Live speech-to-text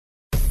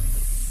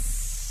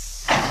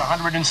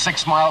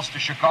106 miles to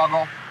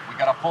Chicago. We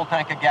got a full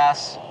tank of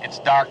gas. It's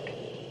dark,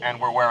 and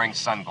we're wearing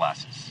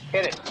sunglasses.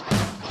 Hit it.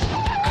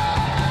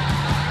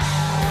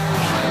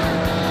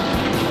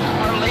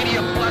 Our Lady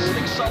of Blessed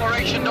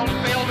Acceleration, don't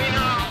fail me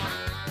now.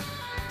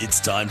 It's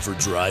time for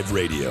Drive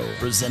Radio,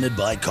 presented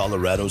by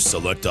Colorado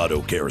Select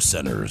Auto Care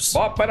Centers.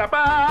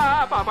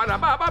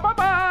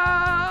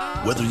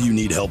 Whether you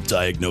need help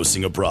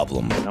diagnosing a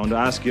problem, I want to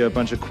ask you a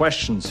bunch of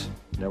questions.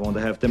 I want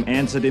to have them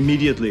answered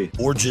immediately.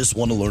 Or just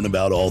want to learn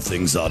about all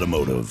things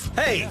automotive.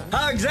 Hey,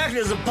 how exactly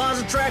does a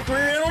Positrack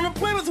rear end on a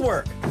Plymouth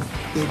work?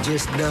 It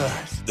just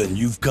does. Then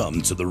you've come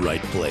to the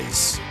right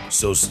place.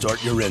 So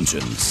start your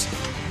engines,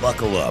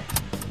 buckle up,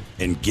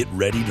 and get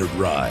ready to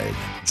ride.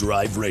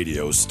 Drive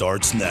Radio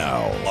starts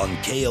now on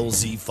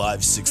KLZ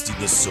 560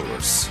 The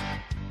Source.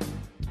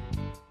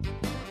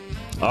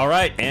 All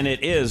right, and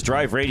it is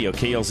Drive Radio,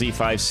 KLZ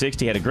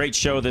 560. Had a great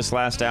show this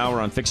last hour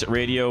on Fix It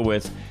Radio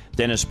with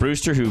Dennis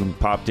Brewster, who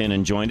popped in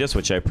and joined us,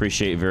 which I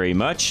appreciate very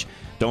much.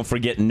 Don't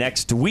forget,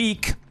 next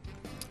week,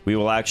 we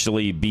will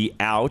actually be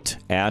out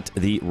at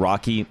the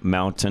Rocky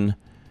Mountain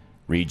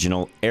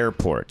Regional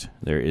Airport.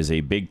 There is a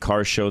big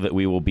car show that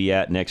we will be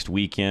at next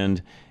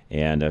weekend,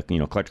 and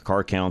Collector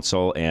Car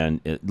Council,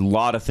 and a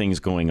lot of things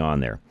going on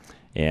there.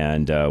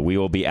 And we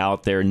will be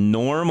out there.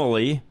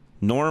 Normally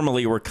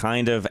we're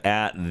kind of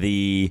at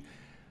the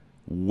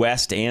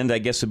west end, I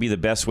guess would be the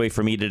best way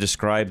for me to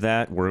describe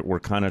that. We're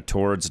kind of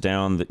towards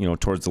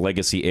the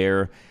Legacy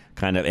Air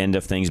kind of end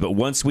of things. But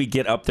once we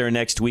get up there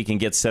next week and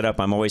get set up,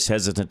 I'm always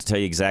hesitant to tell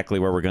you exactly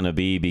where we're going to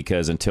be,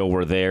 because until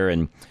we're there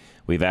and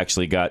we've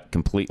actually got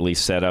completely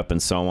set up and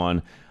so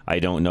on, I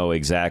don't know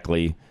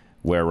exactly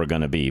where we're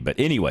going to be. But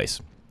anyways,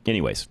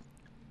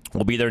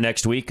 we'll be there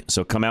next week,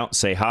 so come out,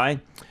 say hi.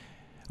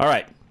 All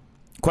right,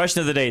 question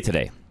of the day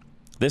today.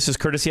 This is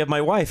courtesy of my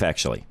wife,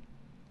 actually.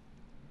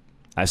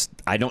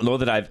 I don't know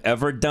that I've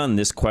ever done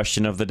this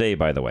question of the day,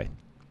 by the way.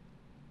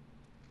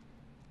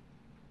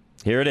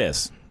 Here it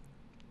is.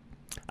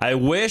 I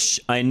wish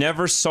I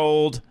never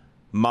sold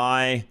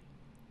my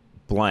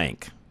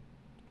blank.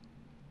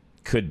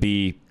 Could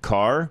be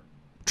car,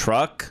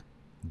 truck,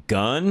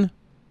 gun,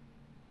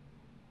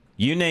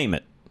 you name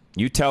it.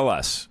 You tell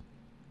us.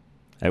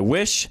 I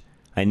wish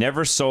I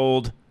never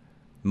sold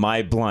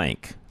my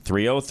blank.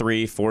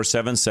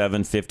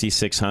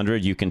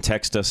 303-477-5600. You can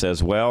text us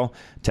as well.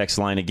 Text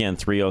line again,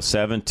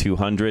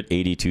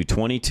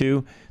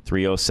 307-200-8222,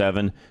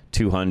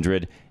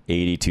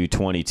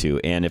 307-200-8222.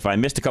 And if I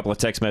missed a couple of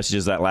text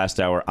messages that last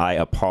hour, I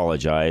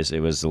apologize.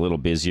 It was a little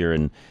busier,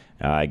 and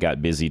I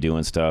got busy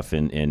doing stuff,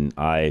 and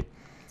I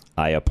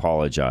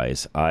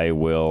apologize. I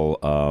will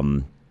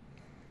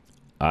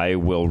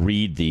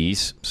read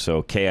these.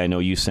 So, Kay, I know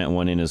you sent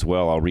one in as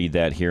well. I'll read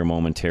that here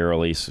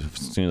momentarily. So as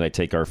soon as I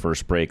take our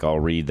first break, I'll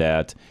read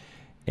that.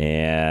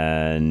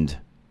 And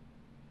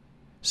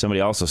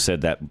somebody also said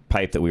that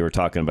pipe that we were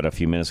talking about a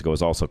few minutes ago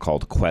is also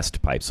called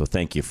Quest pipe. So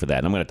thank you for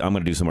that. And I'm going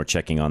to do some more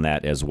checking on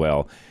that as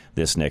well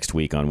this next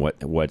week on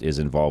what is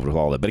involved with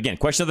all that. But again,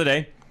 question of the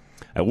day.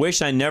 I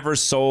wish I never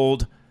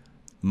sold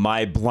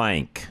my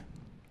blank.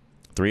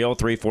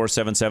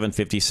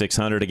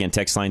 303-477-5600. Again,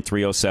 text line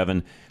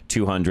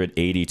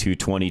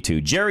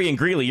 307-200-8222. Jerry and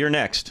Greeley, you're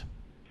next.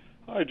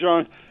 Hi,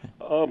 John.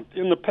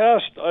 In the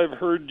past, I've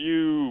heard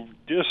you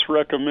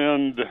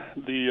disrecommend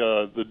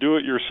the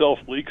do-it-yourself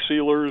leak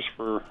sealers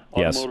for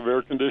automotive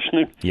air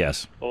conditioning.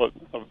 Yes. Well,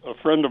 a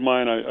friend of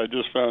mine, I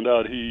just found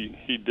out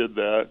he did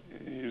that.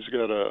 He's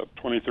got a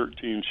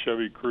 2013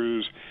 Chevy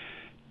Cruze.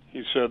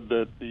 He said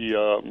that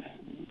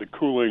the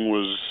cooling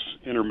was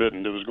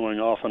intermittent. It was going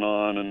off and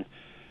on, and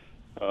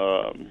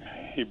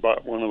he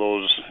bought one of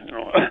those,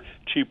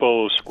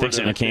 cheapo fix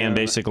it in a can,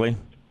 basically.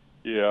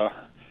 Yeah,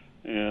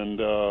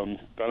 and I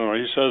don't know.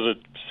 He says it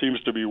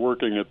seems to be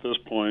working at this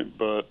point,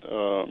 but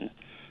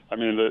I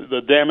mean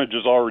the damage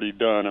is already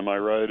done. Am I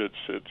right? It's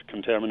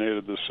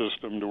contaminated the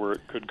system to where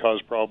it could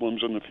cause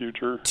problems in the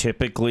future.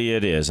 Typically,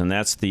 it is, and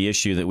that's the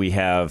issue that we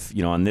have,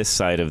 on this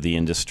side of the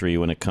industry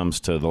when it comes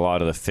to a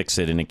lot of the fix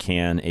it in a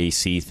can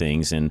AC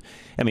things. And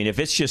I mean, if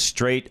it's just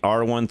straight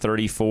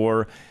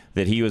R134.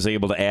 That he was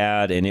able to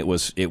add, and it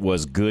was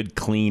good,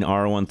 clean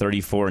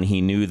R134, and he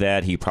knew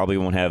that, he probably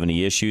won't have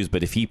any issues.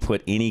 But if he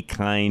put any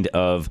kind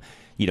of,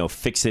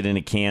 fix it in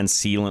a can,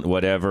 sealant,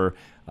 whatever,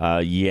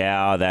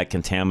 that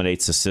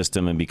contaminates the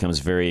system and becomes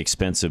very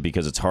expensive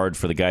because it's hard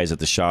for the guys at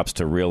the shops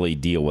to really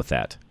deal with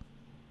that.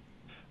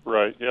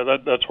 Right. Yeah,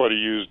 that's what he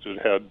used.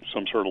 It had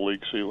some sort of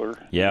leak sealer.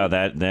 Yeah,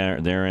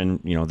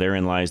 therein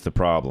lies the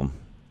problem.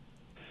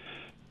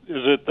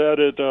 Is it that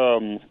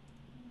it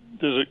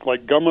does it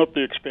like gum up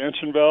the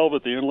expansion valve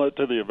at the inlet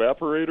to the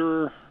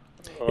evaporator?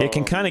 It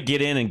can kind of get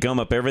in and gum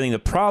up everything. The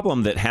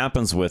problem that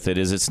happens with it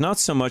is it's not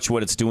so much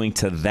what it's doing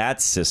to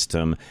that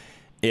system.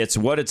 It's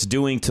what it's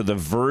doing to the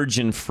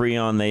virgin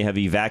Freon they have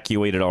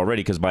evacuated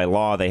already, because by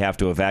law they have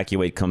to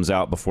evacuate, comes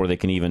out before they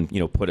can even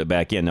put it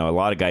back in. Now, a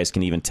lot of guys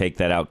can even take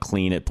that out,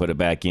 clean it, put it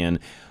back in.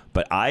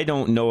 But I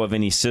don't know of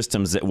any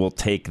systems that will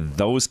take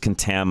those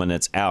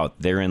contaminants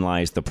out. Therein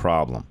lies the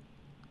problem.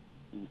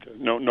 Okay.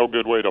 No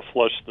good way to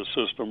flush the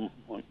system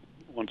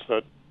once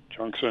that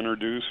junk's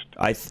introduced?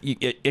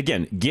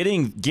 Again,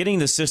 getting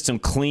the system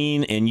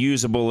clean and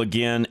usable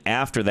again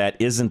after that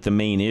isn't the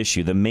main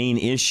issue. The main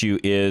issue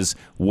is,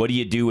 what do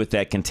you do with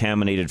that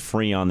contaminated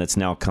Freon that's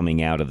now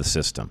coming out of the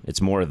system?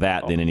 It's more of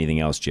that than anything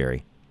else,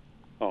 Jerry.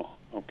 Oh,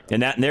 okay.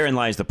 And therein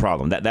lies the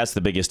problem. That's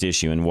the biggest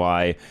issue, and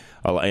why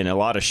in a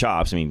lot of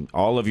shops, I mean,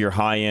 all of your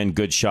high-end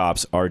good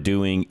shops are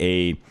doing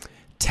a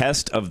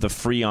test of the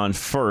Freon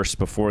first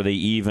before they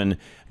even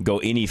go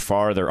any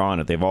farther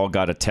on it. They've all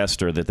got a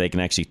tester that they can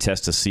actually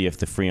test to see if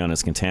the Freon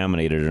is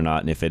contaminated or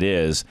not, and if it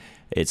is,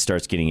 it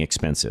starts getting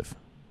expensive.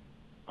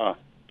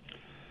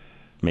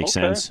 Makes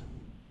sense?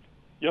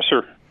 Yes,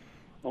 sir.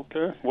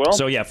 Okay, well...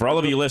 So, yeah, for all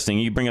of you listening,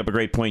 you bring up a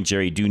great point,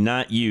 Jerry. Do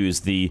not use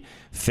the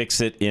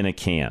fix-it in a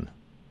can.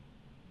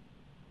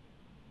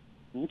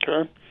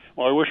 Okay.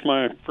 Well, I wish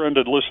my friend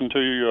had listened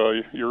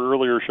to your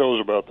earlier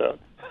shows about that.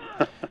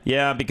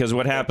 Yeah, because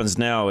what happens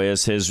now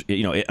is here's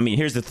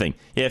the thing.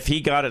 If he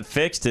got it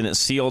fixed and it's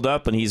sealed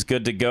up and he's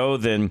good to go,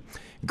 then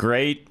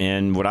great.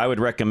 And what I would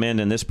recommend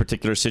in this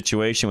particular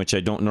situation, which I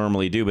don't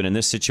normally do, but in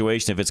this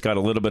situation, if it's got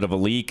a little bit of a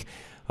leak,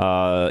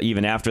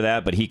 even after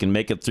that, but he can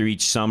make it through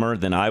each summer,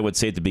 then I would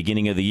say at the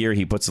beginning of the year,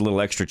 he puts a little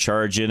extra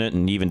charge in it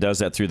and even does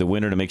that through the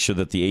winter to make sure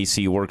that the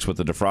AC works with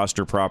the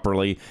defroster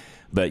properly.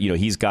 But,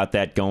 he's got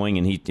that going,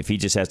 and if he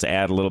just has to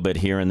add a little bit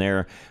here and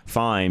there,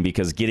 fine,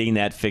 because getting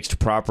that fixed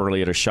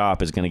properly at a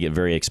shop is going to get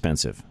very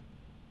expensive.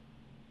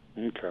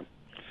 Okay.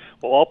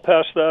 Well, I'll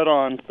pass that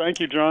on. Thank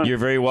you, John. You're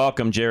very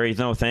welcome, Jerry.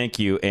 No, thank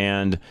you.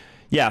 And,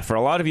 yeah, for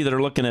a lot of you that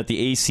are looking at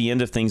the AC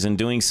end of things and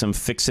doing some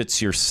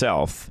fix-its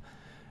yourself,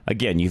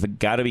 again, you've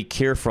got to be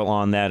careful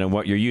on that and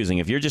what you're using.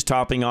 If you're just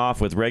topping off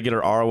with regular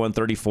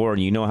R134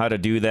 and you know how to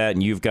do that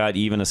and you've got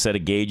even a set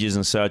of gauges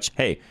and such,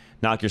 hey,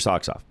 knock your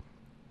socks off.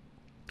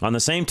 On the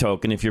same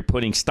token, if you're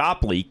putting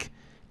stop leak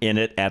in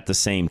it at the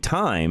same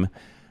time,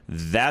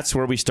 that's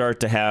where we start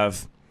to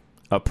have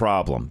a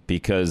problem,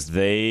 because that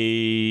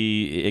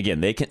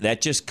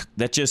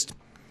just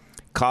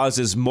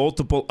causes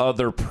multiple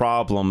other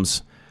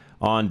problems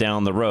on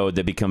down the road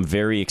that become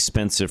very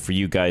expensive for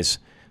you guys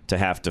to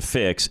have to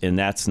fix, and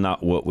that's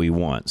not what we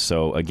want.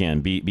 So again,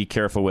 be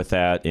careful with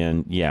that.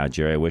 And yeah,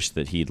 Jerry, I wish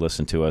that he'd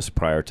listened to us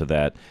prior to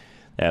that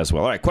as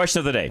well. All right, question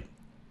of the day.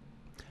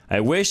 I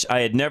wish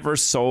I had never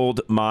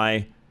sold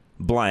my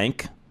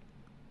blank.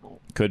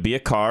 Could be a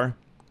car,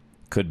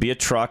 could be a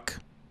truck,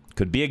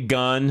 could be a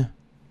gun,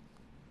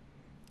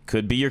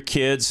 could be your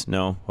kids.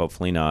 No,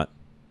 hopefully not.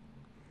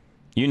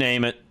 You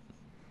name it,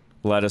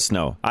 let us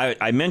know.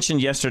 I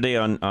mentioned yesterday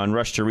on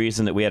Rush to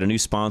Reason that we had a new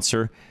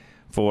sponsor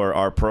for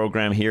our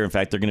program here. In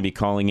fact, they're going to be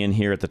calling in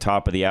here at the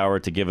top of the hour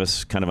to give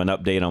us kind of an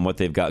update on what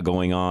they've got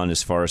going on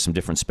as far as some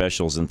different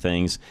specials and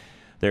things.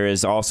 There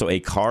is also a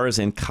Cars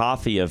and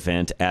Coffee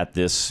event at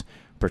this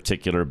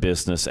particular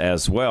business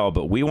as well.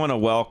 But we want to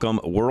welcome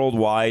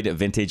Worldwide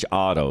Vintage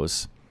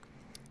Autos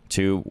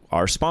to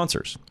our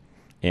sponsors.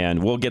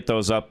 And we'll get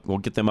those up. We'll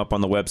get them up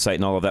on the website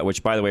and all of that,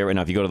 which, by the way, right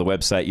now, if you go to the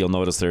website, you'll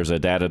notice there's a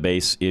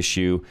database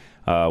issue.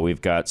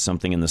 We've got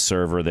something in the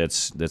server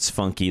that's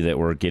funky that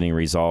we're getting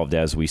resolved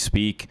as we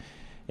speak.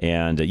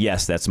 And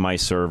yes, that's my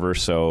server.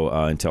 So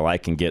until I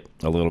can get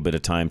a little bit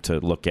of time to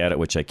look at it,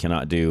 which I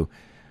cannot do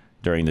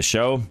during the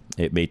show,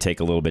 it may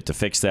take a little bit to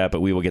fix that, but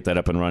we will get that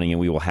up and running,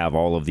 and we will have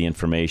all of the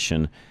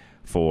information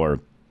for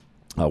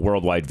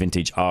Worldwide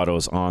Vintage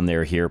Autos on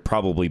there here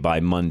probably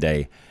by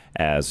Monday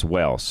as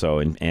well. So,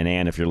 and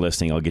Ann, if you're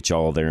listening, I'll get you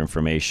all of their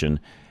information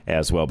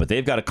as well. But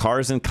they've got a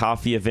Cars and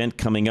Coffee event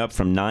coming up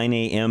from 9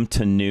 a.m.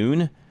 to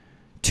noon,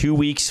 2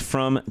 weeks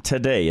from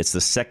today. It's the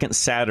second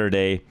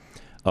Saturday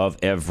of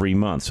every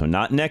month. So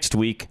not next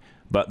week,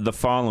 but the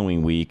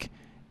following week.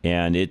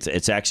 And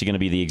it's actually going to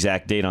be, the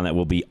exact date on that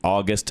will be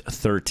August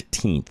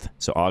 13th.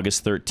 So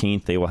August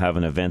 13th, they will have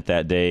an event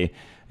that day,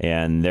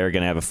 and they're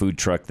going to have a food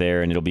truck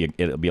there, and it'll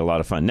be a lot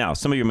of fun. Now,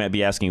 some of you might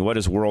be asking, what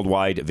is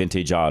Worldwide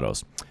Vintage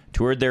Autos?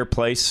 Toured their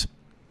place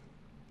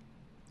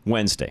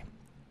Wednesday.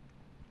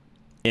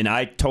 And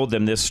I told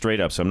them this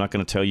straight up, so I'm not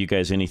going to tell you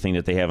guys anything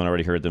that they haven't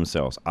already heard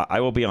themselves. I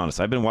will be honest.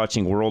 I've been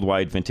watching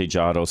Worldwide Vintage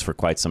Autos for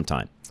quite some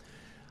time.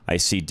 I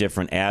see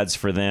different ads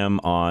for them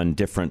on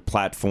different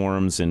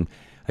platforms, and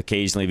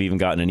occasionally I've even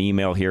gotten an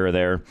email here or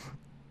there.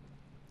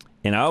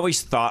 And I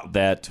always thought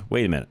that,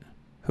 wait a minute,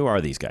 who are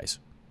these guys?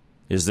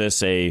 Is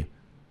this a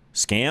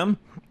scam?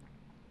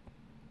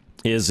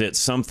 Is it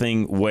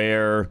something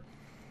where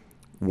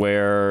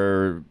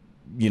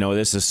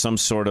this is some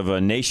sort of a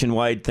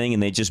nationwide thing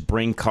and they just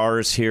bring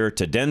cars here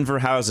to Denver?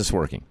 How is this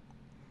working?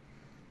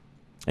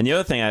 And the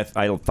other thing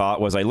I thought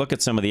was, I look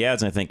at some of the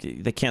ads and I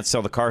think they can't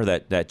sell the car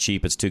that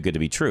cheap. It's too good to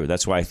be true.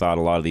 That's why I thought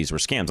a lot of these were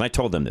scams. And I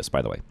told them this,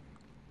 by the way.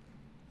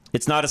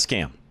 It's not a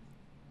scam.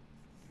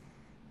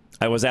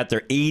 I was at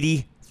their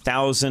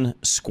 80,000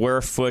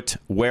 square foot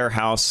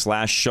warehouse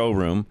 /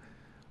 showroom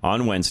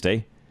on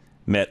Wednesday.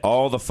 Met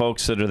all the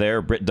folks that are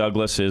there. Britt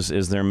Douglas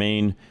is their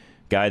main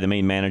guy, the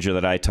main manager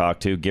that I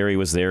talked to. Gary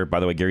was there.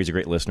 By the way, Gary's a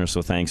great listener,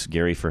 so thanks,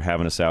 Gary, for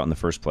having us out in the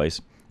first place.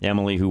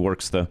 Emily, who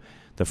works the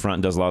front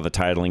and does a lot of the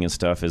titling and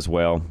stuff as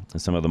well,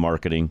 and some of the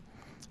marketing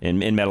and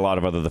met a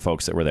lot of the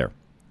folks that were there.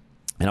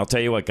 And I'll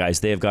tell you what, guys,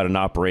 they have got an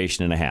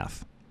operation and a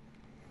half.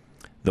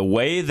 The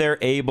way they're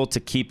able to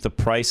keep the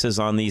prices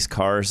on these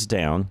cars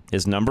down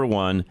is, number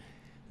one,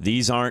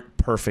 these aren't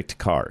perfect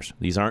cars.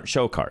 These aren't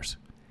show cars.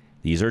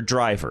 These are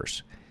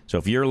drivers. So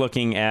if you're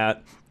looking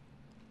at,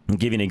 I'll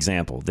give you an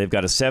example. They've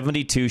got a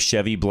 72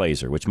 Chevy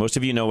Blazer, which most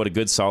of you know what a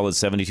good solid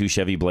 72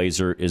 Chevy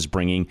Blazer is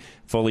bringing.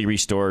 Fully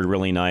restored,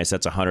 really nice.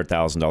 That's a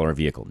 $100,000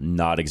 vehicle.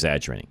 Not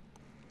exaggerating.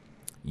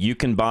 You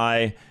can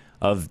buy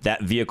of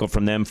that vehicle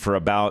from them for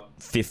about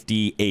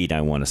 $58,000,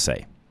 I want to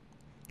say.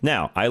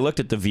 Now, I looked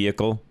at the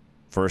vehicle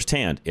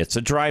firsthand. It's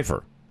a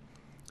driver.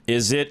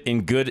 Is it as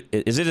in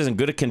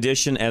good a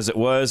condition as it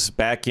was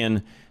back in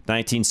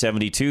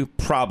 1972?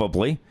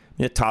 Probably.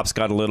 The top's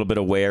got a little bit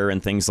of wear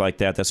and things like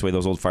that. That's the way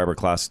those old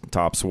fiberglass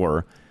tops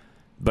were.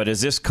 But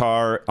is this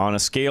car, on a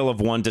scale of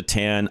 1 to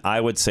 10,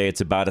 I would say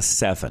it's about a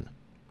 7.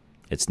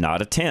 It's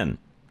not a 10.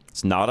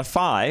 It's not a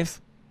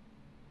 5.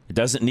 It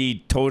doesn't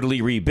need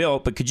totally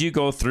rebuilt, but could you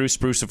go through,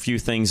 spruce a few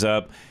things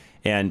up?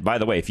 And by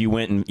the way, if you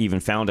went and even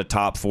found a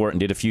top for it and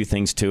did a few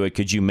things to it,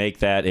 could you make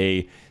that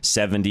a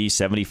 $70,000,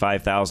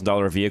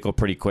 $75,000 vehicle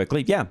pretty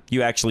quickly? Yeah,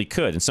 you actually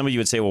could. And some of you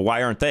would say, well,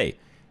 why aren't they?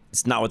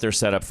 It's not what they're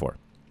set up for.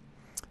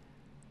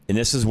 And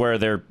this is where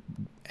they're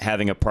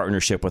having a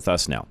partnership with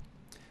us now.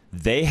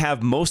 They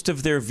have most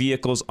of their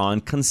vehicles on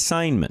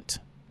consignment.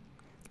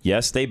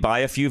 Yes, they buy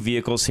a few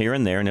vehicles here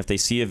and there, and if they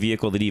see a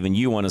vehicle that even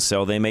you want to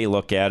sell, they may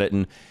look at it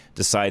and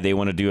decide they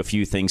want to do a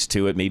few things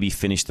to it, maybe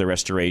finish the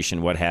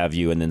restoration, what have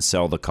you, and then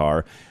sell the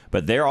car.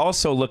 But they're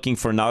also looking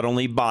for not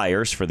only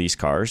buyers for these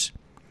cars,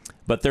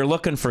 but they're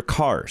looking for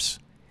cars.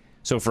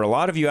 So for a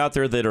lot of you out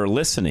there that are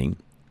listening,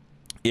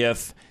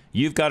 if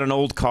you've got an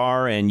old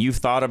car and you've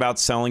thought about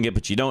selling it,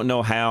 but you don't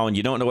know how and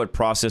you don't know what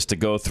process to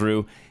go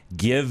through,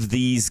 give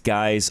these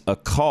guys a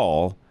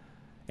call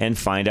and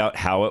find out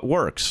how it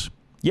works.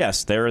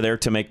 Yes, they're there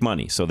to make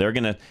money. So they're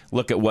going to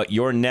look at what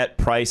your net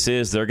price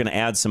is. They're going to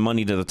add some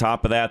money to the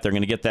top of that. They're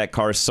going to get that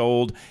car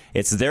sold.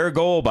 It's their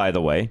goal, by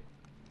the way,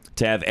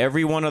 to have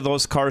every one of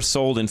those cars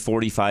sold in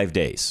 45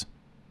 days.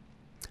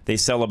 They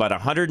sell about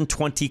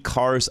 120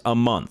 cars a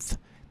month.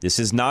 This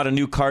is not a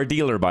new car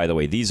dealer, by the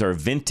way. These are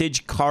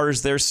vintage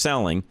cars they're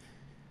selling,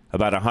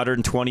 about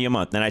 120 a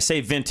month. And I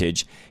say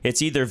vintage.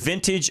 It's either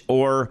vintage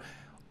or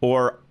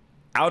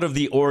out of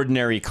the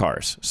ordinary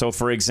cars. So,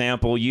 for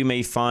example, you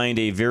may find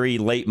a very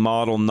late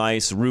model,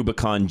 nice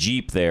Rubicon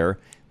Jeep there.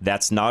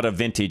 That's not a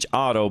vintage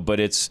auto, but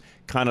it's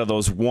kind of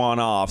those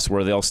one-offs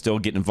where they'll still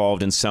get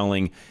involved in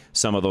selling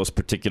some of those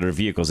particular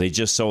vehicles. They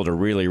just sold a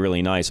really,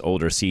 really nice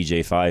older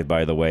CJ5,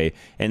 by the way.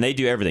 And they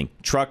do everything.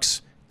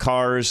 Trucks,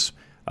 cars,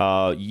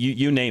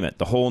 you name it,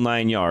 the whole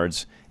 9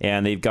 yards.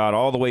 And they've got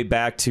all the way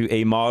back to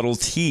a Model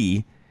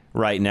T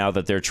right now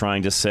that they're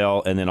trying to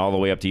sell, and then all the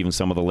way up to even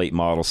some of the late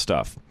model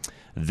stuff.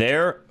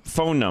 Their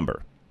phone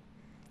number,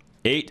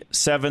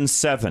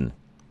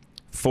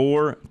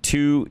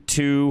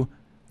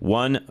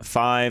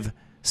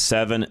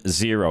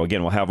 877-422-1570.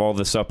 Again, we'll have all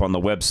this up on the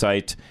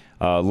website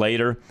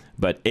later,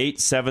 but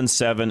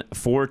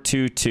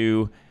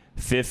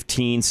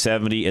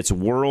 877-422-1570. It's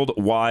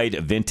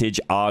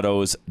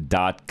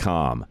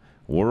worldwidevintageautos.com.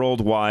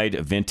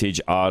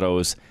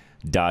 worldwidevintageautos.com.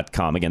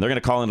 Again, they're going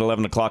to call in at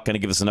 11 o'clock, going to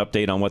give us an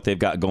update on what they've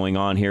got going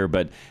on here,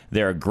 but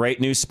they're a great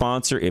new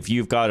sponsor. If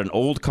you've got an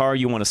old car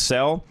you want to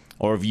sell,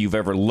 or if you've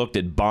ever looked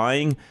at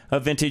buying a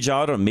vintage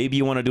auto, maybe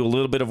you want to do a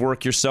little bit of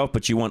work yourself,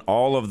 but you want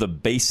all of the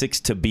basics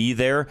to be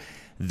there,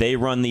 they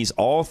run these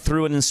all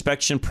through an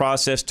inspection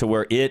process to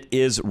where it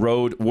is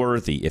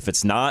roadworthy. If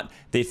it's not,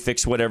 they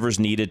fix whatever's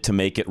needed to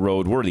make it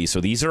roadworthy.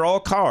 So these are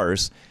all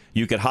cars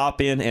you could hop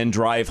in and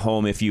drive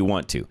home if you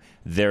want to.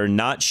 They're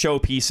not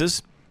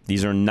showpieces.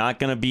 These are not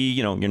going to be,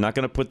 you're not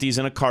going to put these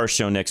in a car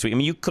show next week. I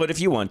mean, you could if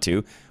you want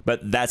to,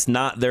 but that's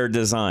not their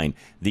design.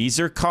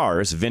 These are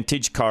cars,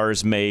 vintage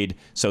cars made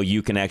so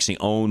you can actually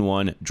own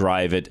one,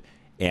 drive it,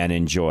 and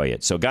enjoy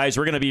it. So, guys,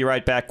 we're going to be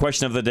right back.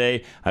 Question of the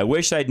day. I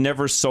wish I'd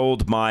never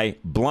sold my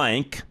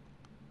blank.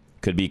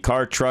 Could be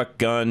car, truck,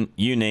 gun,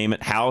 you name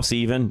it, house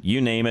even,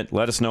 you name it.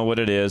 Let us know what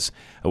it is.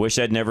 I wish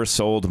I'd never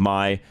sold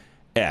my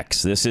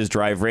X. This is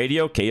Drive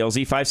Radio,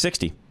 KLZ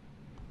 560.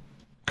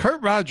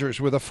 Kurt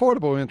Rogers with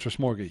Affordable Interest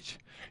Mortgage.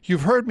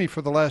 You've heard me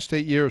for the last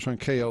 8 years on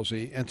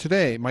KLZ, and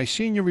today, my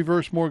senior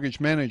reverse mortgage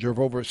manager of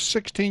over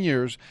 16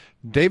 years,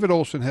 David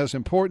Olson, has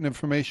important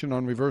information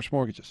on reverse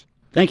mortgages.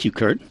 Thank you,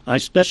 Kurt. I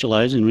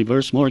specialize in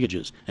reverse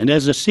mortgages, and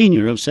as a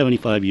senior of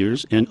 75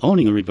 years and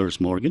owning a reverse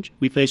mortgage,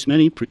 we face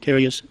many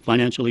precarious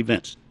financial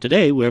events.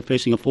 Today, we're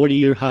facing a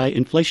 40-year high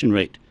inflation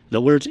rate.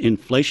 The words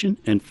inflation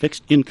and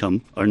fixed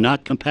income are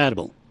not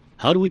compatible.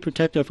 How do we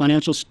protect our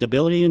financial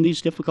stability in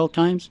these difficult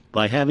times?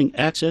 By having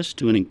access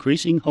to an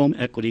increasing home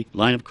equity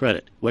line of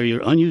credit, where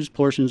your unused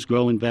portions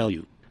grow in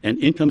value. An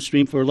income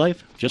stream for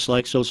life, just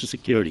like Social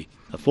Security.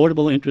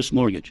 Affordable interest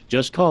mortgage.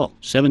 Just call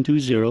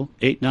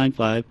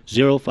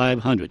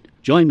 720-895-0500.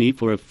 Join me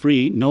for a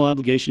free,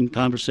 no-obligation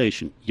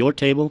conversation, your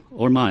table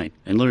or mine,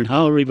 and learn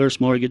how a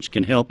reverse mortgage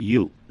can help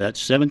you. That's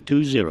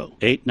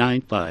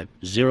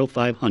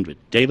 720-895-0500.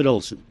 David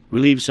Olson.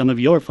 Relieve some of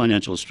your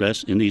financial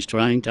stress in these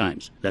trying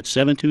times. That's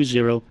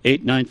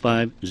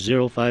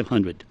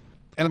 720-895-0500.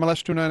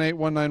 NMLS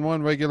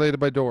 298191, regulated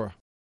by DORA.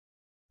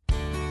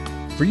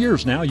 For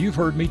years now, you've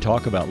heard me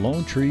talk about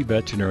Lone Tree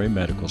Veterinary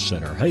Medical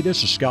Center. Hey,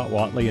 this is Scott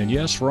Watley, and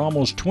yes, for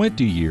almost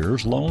 20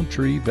 years, Lone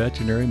Tree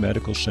Veterinary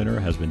Medical Center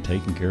has been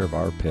taking care of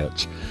our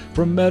pets.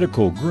 From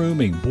medical,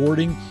 grooming,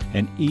 boarding,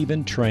 and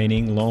even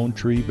training, Lone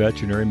Tree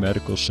Veterinary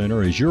Medical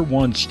Center is your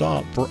one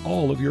stop for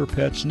all of your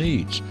pet's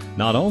needs.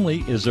 Not only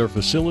is their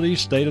facility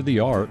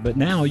state-of-the-art, but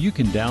now you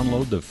can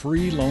download the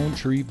free Lone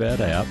Tree Vet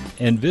app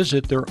and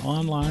visit their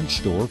online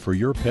store for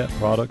your pet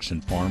products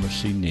and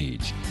pharmacy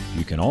needs.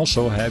 You can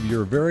also have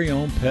your very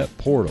own pet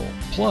portal.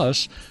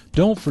 Plus,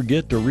 don't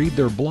forget to read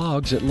their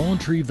blogs at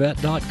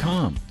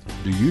LoneTreeVet.com.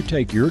 Do you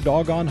take your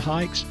dog on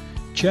hikes?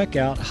 Check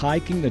out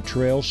Hiking the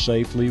Trail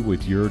Safely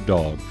with Your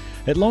Dog.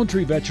 At Lone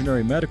Tree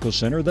Veterinary Medical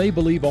Center, they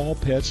believe all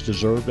pets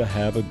deserve to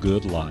have a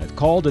good life.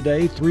 Call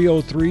today,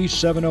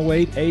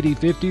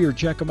 303-708-8050, or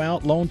check them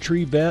out,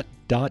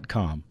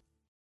 LoneTreeVet.com.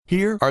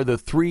 Here are the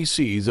 3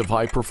 C's of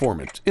high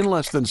performance in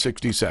less than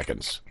 60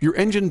 seconds. Your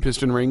engine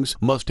piston rings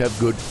must have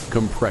good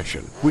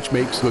compression, which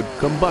makes good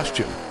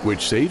combustion,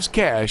 which saves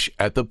cash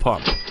at the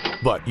pump.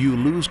 But you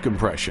lose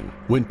compression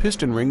when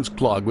piston rings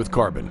clog with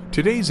carbon.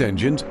 Today's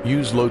engines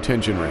use low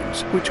tension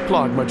rings, which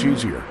clog much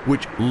easier,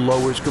 which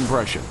lowers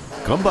compression,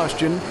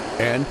 combustion,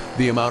 and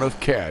the amount of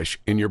cash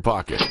in your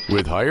pocket,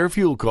 with higher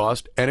fuel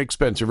cost and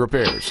expensive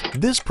repairs.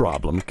 This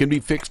problem can be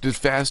fixed as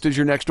fast as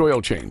your next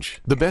oil change.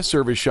 The best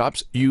service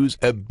shops use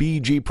a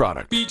BG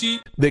product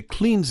that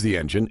cleans the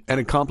engine and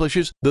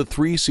accomplishes the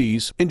 3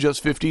 C's in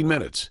just 15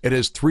 minutes. It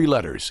has 3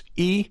 letters,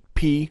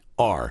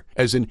 EPR,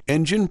 as in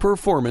Engine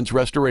Performance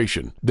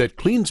Restoration, that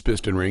cleans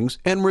piston rings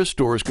and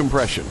restores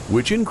compression,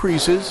 which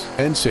increases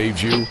and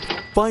saves you.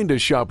 Find a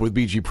shop with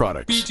BG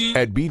products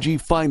at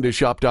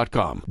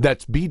bgfindashop.com.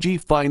 That's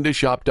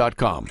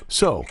bgfindashop.com.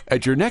 So,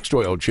 at your next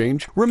oil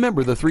change,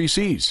 remember the 3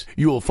 C's.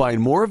 You will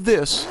find more of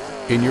this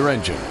in your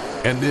engine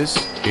and this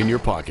in your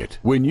pocket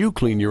when you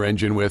clean your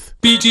engine with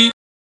BG.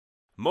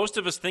 Most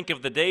of us think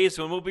of the days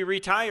when we'll be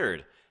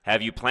retired.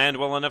 Have you planned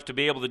well enough to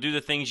be able to do the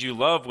things you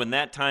love when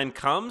that time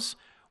comes?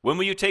 When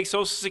will you take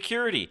Social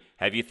Security?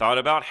 Have you thought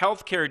about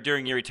health care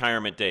during your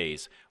retirement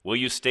days? Will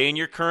you stay in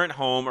your current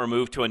home or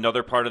move to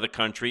another part of the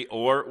country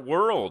or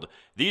world?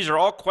 These are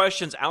all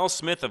questions Al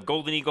Smith of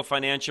Golden Eagle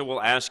Financial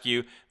will ask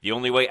you. The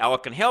only way Al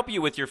can help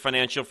you with your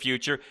financial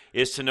future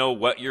is to know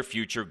what your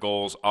future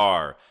goals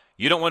are.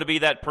 You don't want to be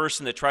that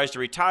person that tries to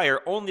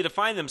retire only to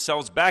find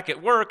themselves back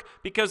at work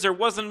because there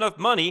wasn't enough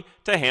money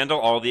to handle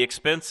all the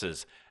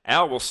expenses.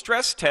 Al will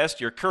stress test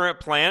your current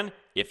plan,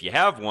 if you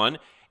have one,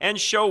 and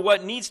show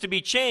what needs to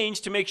be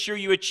changed to make sure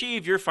you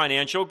achieve your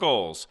financial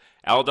goals.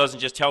 Al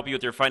doesn't just help you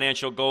with your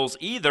financial goals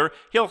either,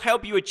 he'll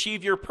help you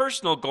achieve your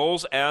personal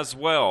goals as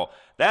well.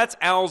 That's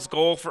Al's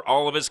goal for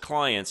all of his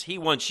clients. He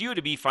wants you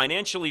to be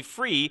financially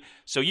free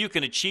so you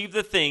can achieve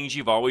the things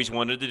you've always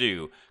wanted to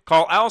do.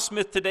 Call Al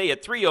Smith today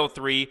at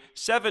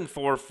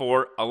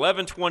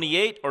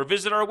 303-744-1128 or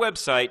visit our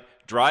website,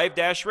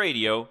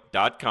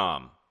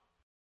 drive-radio.com.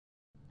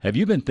 Have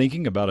you been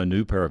thinking about a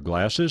new pair of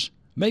glasses?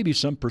 Maybe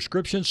some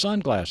prescription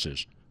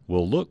sunglasses?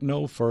 Well, look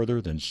no further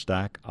than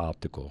Stack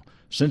Optical.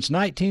 Since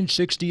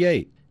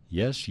 1968,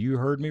 yes, you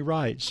heard me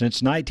right,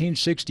 since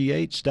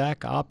 1968,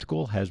 Stack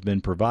Optical has been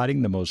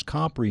providing the most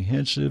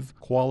comprehensive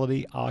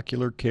quality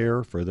ocular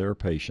care for their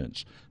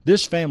patients.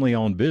 This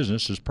family-owned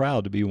business is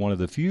proud to be one of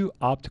the few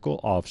optical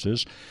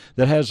offices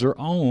that has their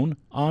own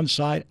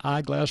on-site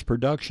eyeglass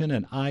production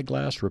and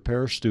eyeglass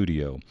repair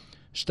studio.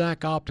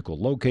 Stack Optical,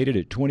 located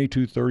at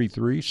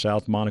 2233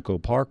 South Monaco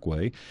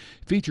Parkway,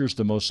 features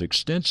the most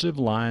extensive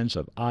lines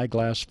of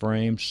eyeglass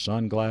frames,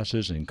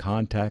 sunglasses, and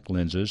contact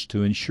lenses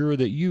to ensure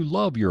that you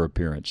love your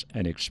appearance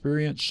and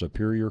experience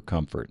superior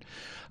comfort.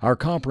 Our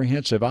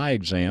comprehensive eye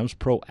exams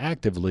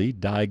proactively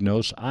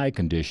diagnose eye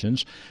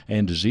conditions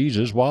and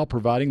diseases while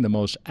providing the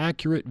most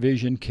accurate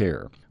vision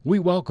care. We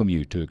welcome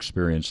you to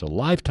experience a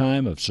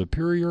lifetime of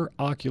superior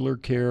ocular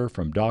care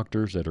from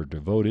doctors that are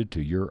devoted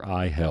to your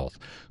eye health.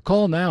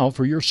 Call now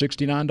for your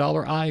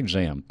 $69 eye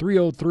exam,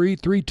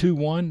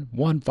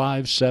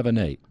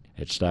 303-321-1578.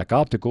 At Stack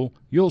Optical,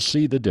 you'll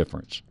see the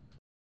difference.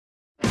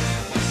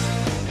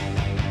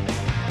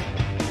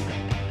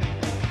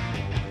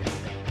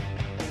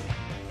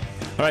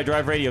 All right,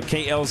 Drive Radio,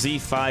 KLZ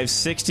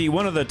 560.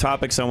 One of the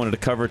topics I wanted to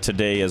cover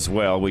today as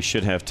well, we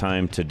should have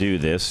time to do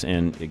this.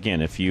 And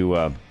again, if you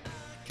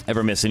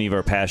ever miss any of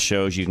our past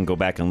shows, you can go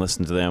back and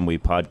listen to them. We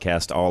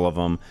podcast all of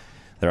them.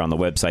 They're on the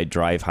website,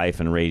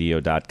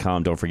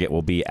 drive-radio.com. Don't forget,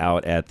 we'll be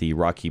out at the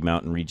Rocky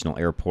Mountain Regional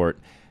Airport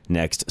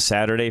next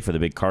Saturday for the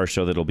big car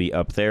show that'll be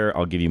up there.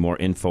 I'll give you more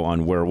info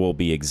on where we'll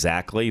be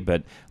exactly.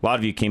 But a lot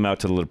of you came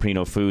out to the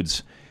Leprino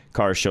Foods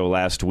car show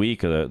last week,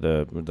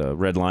 the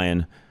Red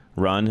Lion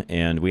run,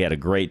 and we had a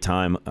great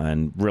time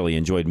and really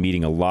enjoyed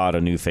meeting a lot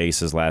of new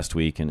faces last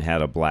week and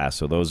had a blast.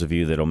 So those of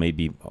you that will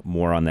maybe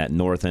more on that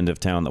north end of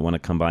town that want to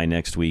come by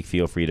next week,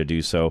 feel free to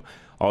do so.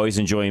 Always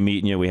enjoy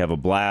meeting you. We have a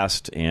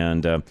blast,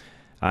 and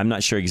I'm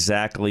not sure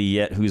exactly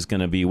yet who's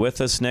going to be with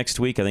us next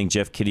week. I think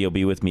Jeff Kitty will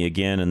be with me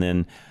again, and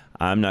then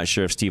I'm not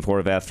sure if Steve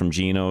Horvath from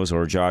Geno's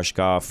or Josh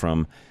Goff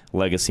from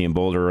Legacy and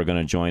Boulder are going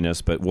to join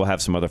us, but we'll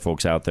have some other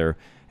folks out there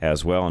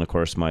as well. And, of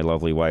course, my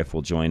lovely wife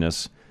will join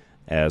us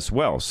as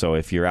well. So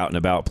if you're out and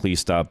about,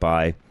 please stop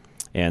by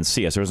and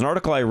see us. There was an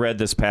article I read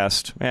this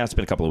past, it's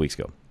been a couple of weeks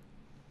ago,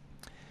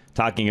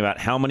 talking about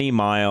how many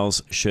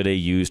miles should a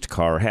used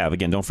car have.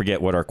 Again, don't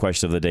forget what our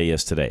question of the day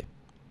is today.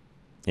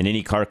 And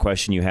any car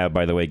question you have,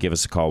 by the way, give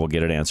us a call. We'll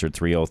get it answered,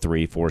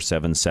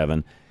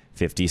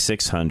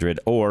 303-477-5600,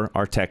 or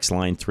our text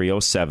line,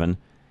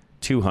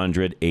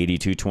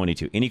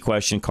 307-200-8222. Any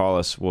question, call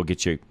us. We'll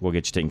get you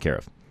taken care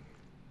of.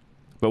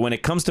 But when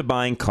it comes to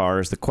buying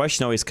cars, the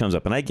question always comes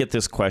up, and I get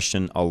this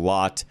question a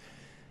lot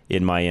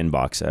in my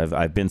inbox.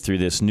 I've been through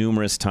this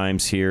numerous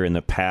times here in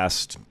the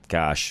past,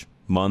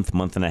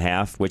 month and a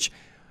half, which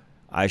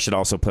I should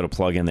also put a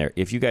plug in there.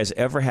 If you guys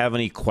ever have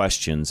any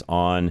questions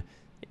on,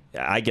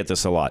 I get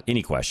this a lot,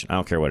 any question, I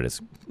don't care what it is,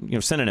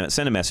 send a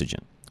message in.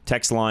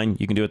 Text line,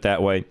 you can do it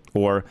that way,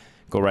 or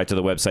go right to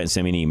the website and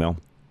send me an email.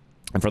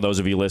 And for those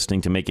of you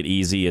listening, to make it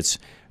easy, it's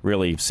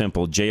really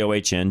simple,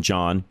 JOHN,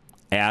 John,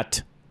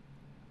 at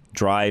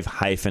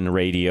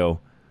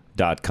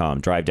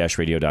drive-radio.com,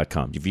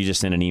 drive-radio.com. If you just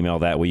send an email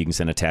that way, you can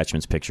send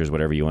attachments, pictures,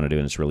 whatever you want to do,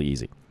 and it's really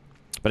easy.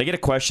 But I get a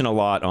question a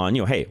lot on,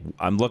 hey,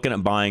 I'm looking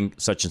at buying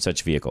such and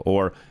such vehicle,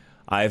 or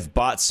I've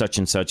bought such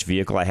and such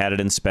vehicle, I had it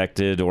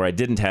inspected, or I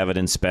didn't have it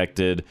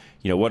inspected.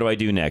 What do I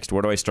do next?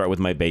 Where do I start with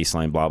my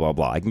baseline, blah, blah,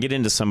 blah. I can get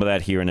into some of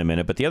that here in a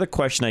minute, but the other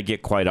question I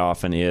get quite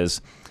often is,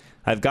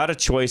 I've got a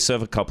choice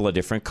of a couple of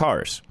different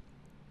cars.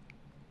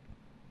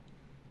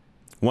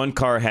 One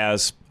car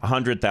has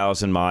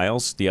 100,000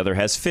 miles. The other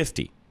has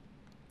 50.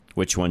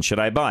 Which one should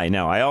I buy?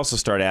 Now, I also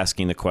start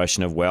asking the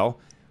question of,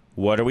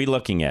 what are we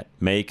looking at?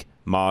 Make,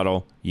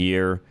 model,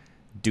 year.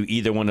 Do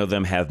either one of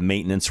them have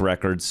maintenance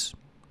records?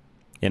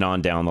 And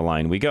on down the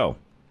line we go.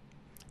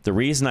 The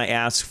reason I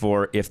ask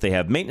for if they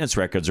have maintenance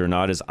records or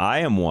not is I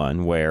am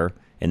one where,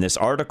 in this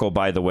article,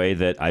 by the way,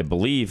 that I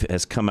believe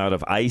has come out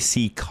of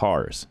IC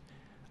Cars,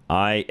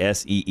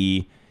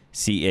 ISEECARS,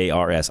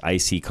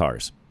 IC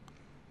Cars.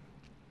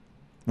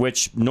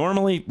 Which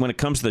normally, when it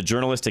comes to the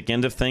journalistic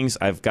end of things,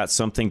 I've got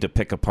something to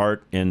pick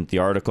apart in the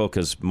article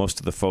because most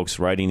of the folks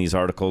writing these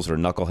articles are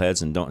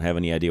knuckleheads and don't have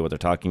any idea what they're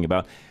talking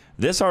about.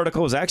 This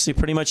article is actually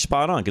pretty much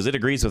spot on because it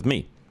agrees with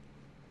me.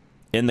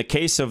 In the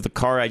case of the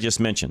car I just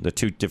mentioned, the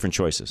two different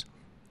choices.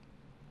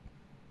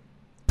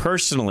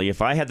 Personally,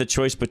 if I had the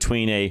choice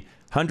between a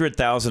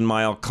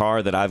 100,000-mile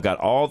car that I've got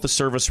all the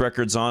service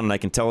records on and I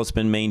can tell it's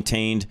been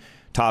maintained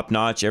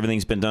top-notch,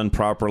 everything's been done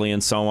properly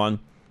and so on,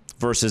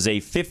 versus a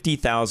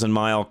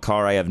 50,000-mile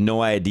car, I have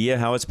no idea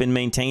how it's been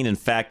maintained. In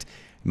fact,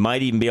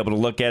 might even be able to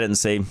look at it and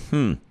say,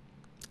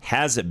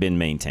 has it been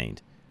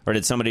maintained? Or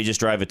did somebody just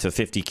drive it to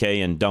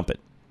 50K and dump it?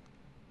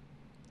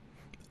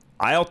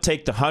 I'll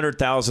take the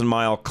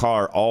 100,000-mile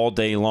car all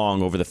day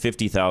long over the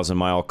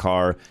 50,000-mile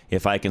car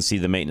if I can see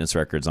the maintenance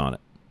records on it.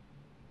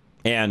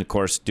 And, of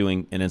course,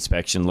 doing an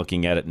inspection,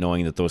 looking at it,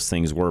 knowing that those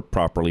things were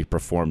properly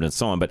performed and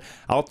so on. But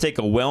I'll take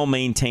a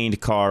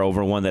well-maintained car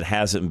over one that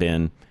hasn't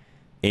been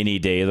any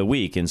day of the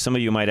week. And some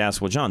of you might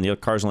ask, well, John, the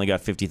car's only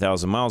got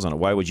 50,000 miles on it.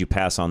 Why would you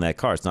pass on that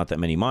car? It's not that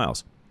many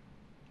miles.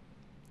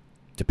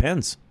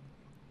 Depends.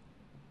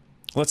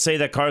 Let's say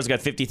that car's got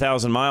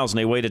 50,000 miles and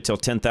they waited till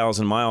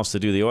 10,000 miles to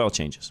do the oil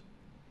changes.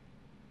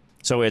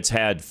 So it's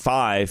had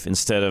 5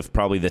 instead of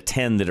probably the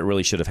 10 that it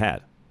really should have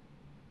had.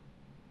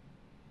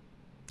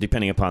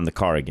 Depending upon the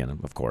car again,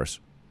 of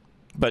course.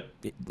 But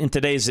in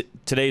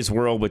today's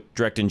world with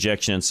direct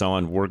injection and so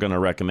on, we're going to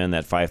recommend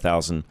that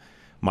 5,000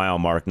 mile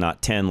mark,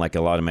 not 10 like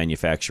a lot of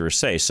manufacturers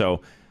say.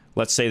 So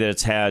let's say that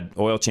it's had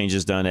oil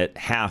changes done at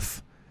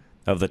half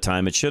of the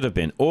time it should have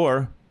been.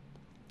 Or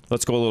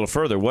let's go a little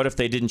further. What if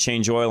they didn't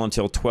change oil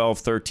until 12,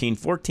 13,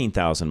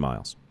 14,000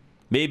 miles?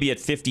 Maybe at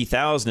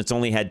 50,000, it's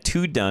only had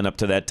 2 done up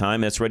to that time.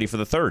 That's ready for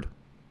the third.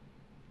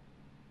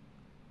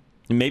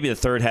 And maybe the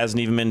third hasn't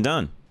even been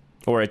done,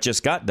 or it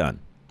just got done.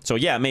 So,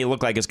 yeah, it may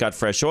look like it's got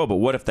fresh oil, but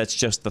what if that's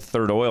just the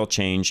third oil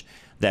change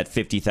that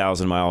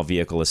 50,000-mile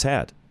vehicle has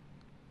had?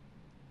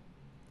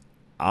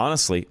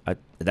 Honestly,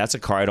 that's a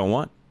car I don't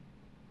want.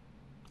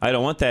 I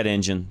don't want that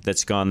engine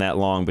that's gone that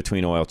long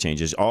between oil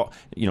changes.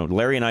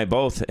 Larry and I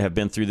both have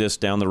been through this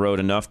down the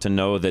road enough to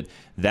know that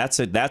that's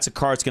a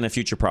car that's going to have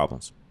future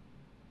problems.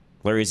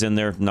 Larry's in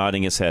there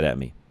nodding his head at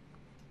me.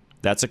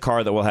 That's a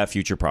car that will have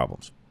future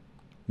problems.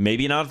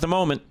 Maybe not at the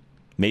moment,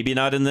 maybe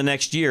not in the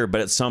next year,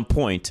 but at some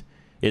point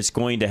it's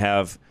going to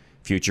have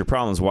future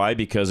problems. Why?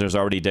 Because there's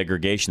already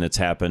degradation that's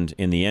happened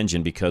in the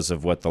engine because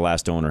of what the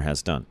last owner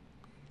has done.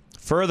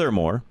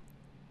 Furthermore,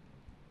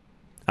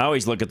 I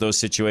always look at those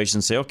situations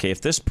and say, okay,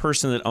 if this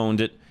person that owned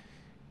it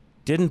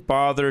didn't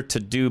bother to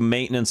do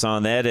maintenance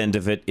on that end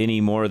of it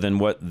any more than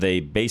what they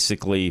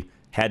basically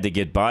had to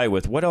get by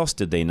with. What else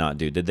did they not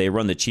do? Did they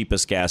run the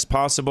cheapest gas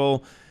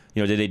possible?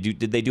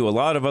 Did they do a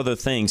lot of other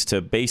things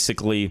to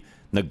basically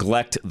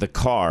neglect the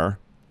car?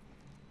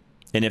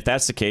 And if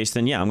that's the case,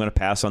 then yeah, I'm going to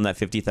pass on that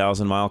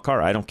 50,000-mile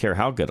car. I don't care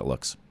how good it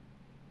looks.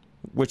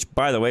 Which,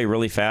 by the way,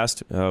 really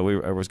fast, I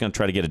was going to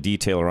try to get a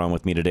detailer on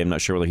with me today. I'm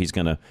not sure whether he's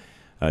going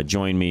to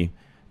join me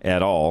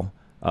at all.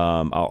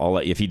 I'll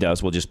let you, if he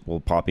does,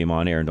 we'll pop him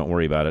on air, and don't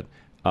worry about it.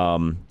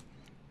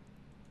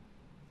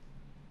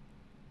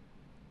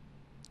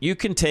 You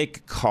can take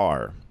a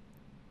car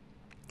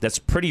that's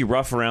pretty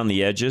rough around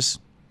the edges,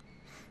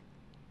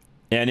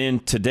 and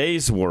in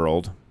today's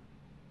world,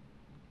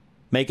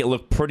 make it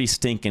look pretty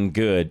stinking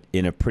good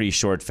in a pretty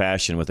short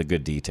fashion with a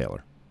good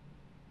detailer.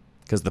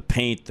 Because the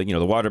paint,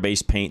 the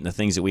water-based paint and the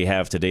things that we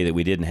have today that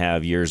we didn't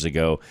have years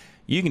ago,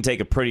 you can take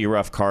a pretty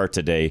rough car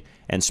today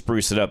and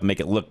spruce it up and make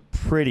it look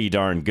pretty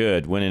darn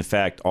good when, in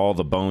fact, all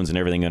the bones and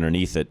everything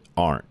underneath it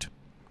aren't.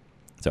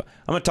 So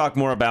I'm going to talk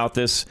more about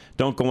this.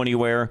 Don't go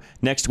anywhere.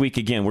 Next week,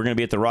 again, we're going to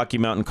be at the Rocky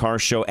Mountain Car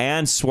Show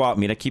and Swap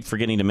Meet. I keep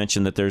forgetting to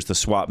mention that there's the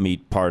Swap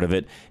Meet part of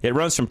it. It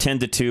runs from 10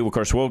 to 2. Of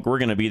course, we're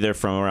going to be there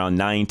from around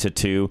 9 to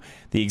 2.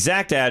 The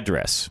exact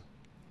address,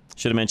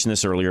 should have mentioned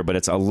this earlier, but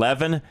it's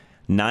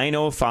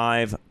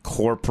 11905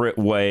 Corporate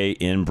Way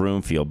in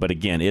Broomfield. But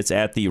again, it's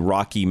at the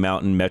Rocky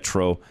Mountain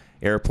Metro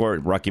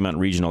Airport, Rocky Mountain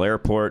Regional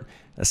Airport.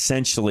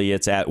 Essentially,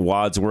 it's at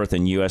Wadsworth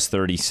and US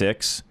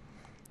 36.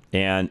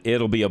 And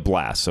it'll be a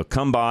blast. So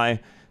come by,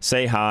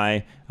 say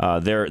hi.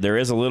 There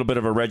is a little bit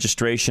of a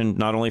registration,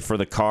 not only for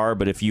the car,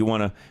 but if you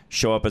want to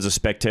show up as a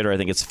spectator, I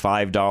think it's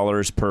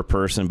 $5 per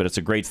person. But it's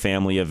a great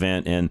family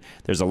event, and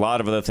there's a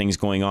lot of other things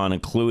going on,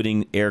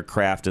 including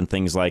aircraft and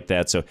things like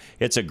that. So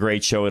it's a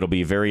great show. It'll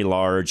be very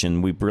large,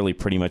 and we really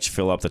pretty much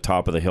fill up the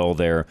top of the hill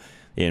there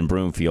in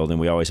Broomfield, and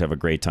we always have a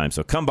great time.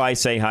 So come by,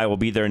 say hi. We'll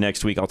be there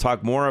next week. I'll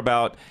talk more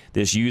about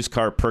this used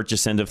car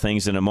purchase end of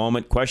things in a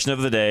moment. Question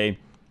of the day,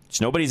 which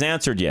nobody's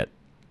answered yet.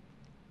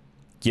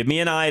 Give me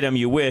an item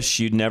you wish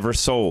you'd never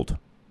sold.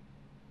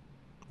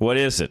 What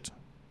is it?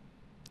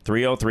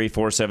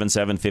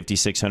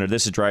 303-477-5600.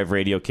 This is Drive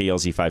Radio,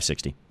 KLZ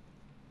 560.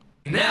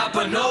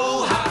 Napa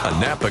know-how.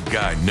 A Napa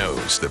guy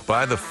knows that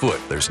by the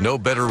foot, there's no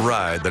better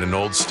ride than an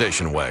old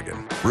station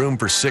wagon. Room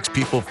for 6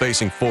 people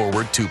facing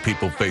forward, 2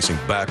 people facing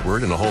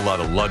backward, and a whole lot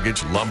of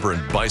luggage, lumber,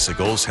 and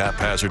bicycles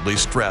haphazardly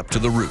strapped to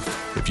the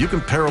roof. If you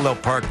can parallel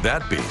park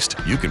that beast,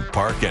 you can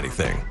park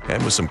anything.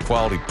 And with some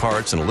quality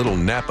parts and a little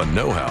Napa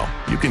know-how,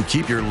 you can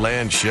keep your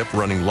land ship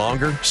running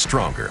longer,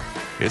 stronger.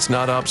 It's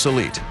not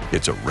obsolete.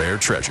 It's a rare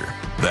treasure.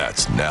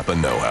 That's Napa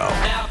know-how.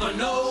 Napa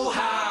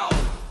know-how.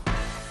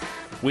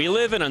 We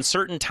live in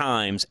uncertain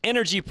times.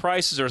 Energy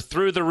prices are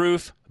through the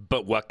roof,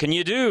 but what can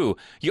you do?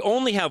 You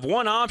only have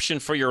one option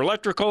for your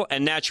electrical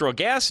and natural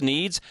gas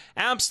needs.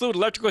 Absolute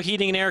Electrical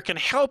Heating and Air can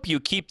help you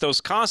keep those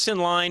costs in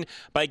line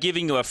by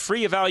giving you a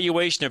free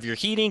evaluation of your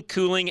heating,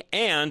 cooling,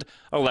 and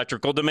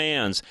electrical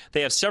demands.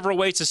 They have several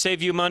ways to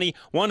save you money,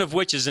 one of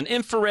which is an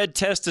infrared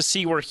test to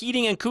see where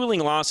heating and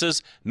cooling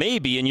losses may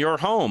be in your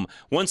home.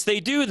 Once they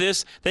do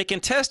this, they can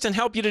test and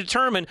help you to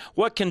determine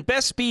what can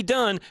best be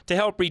done to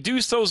help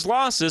reduce those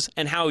losses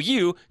and how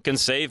you can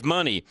save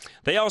money.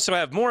 They also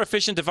have more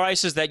efficient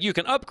devices that you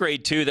can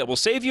upgrade to that will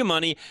save you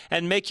money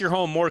and make your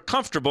home more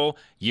comfortable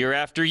year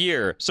after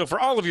year. So for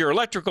all of your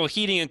electrical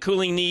heating and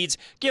cooling needs,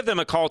 give them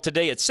a call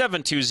today at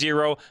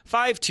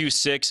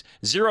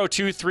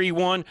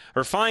 720-526-0231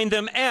 or find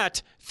them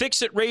at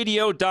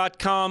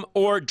fixitradio.com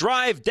or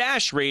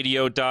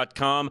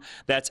drive-radio.com.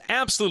 That's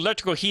Absolute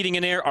Electrical Heating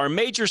and Air, our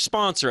major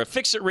sponsor of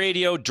Fix It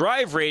Radio,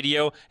 Drive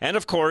Radio, and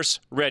of course,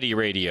 Ready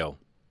Radio.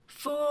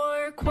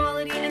 For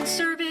quality and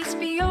service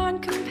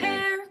beyond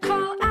compare,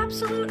 call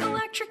Absolute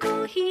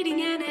Electrical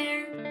Heating and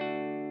Air.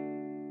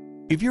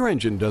 If your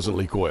engine doesn't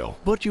leak oil,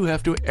 but you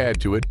have to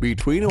add to it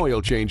between oil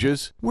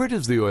changes, where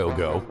does the oil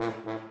go?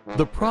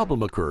 The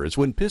problem occurs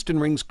when piston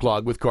rings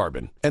clog with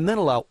carbon and then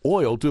allow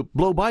oil to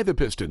blow by the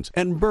pistons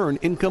and burn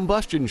in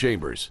combustion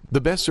chambers. The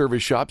best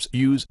service shops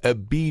use a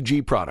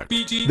BG product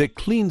that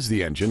cleans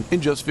the engine in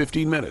just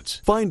 15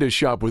 minutes. Find a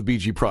shop with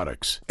BG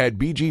products at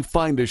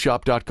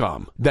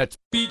bgfindashop.com. That's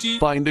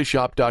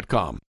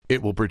bgfindashop.com.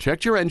 It will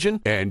protect your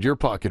engine and your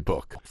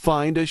pocketbook.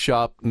 Find a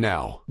shop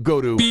now. Go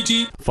to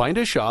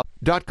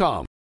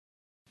bgfindashop.com.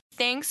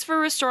 Thanks for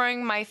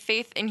restoring my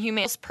faith in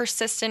humanity's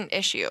persistent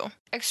issue.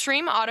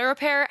 Extreme Auto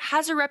Repair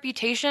has a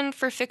reputation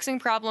for fixing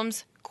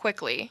problems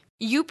quickly.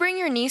 You bring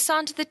your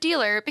Nissan to the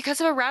dealer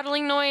because of a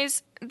rattling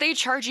noise, they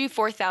charge you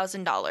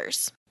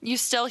 $4,000. You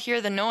still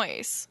hear the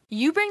noise.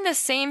 You bring the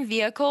same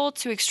vehicle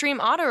to Extreme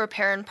Auto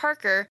Repair in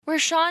Parker, where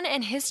Sean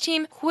and his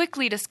team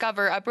quickly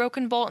discover a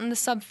broken bolt in the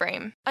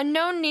subframe. A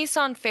known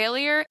Nissan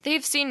failure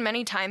they've seen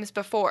many times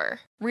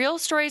before. Real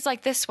stories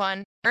like this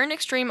one earn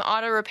Extreme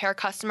Auto Repair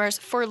customers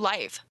for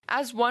life.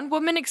 As one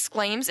woman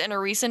exclaims in a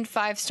recent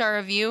 5-star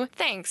review,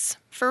 "Thanks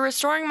for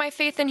restoring my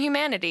faith in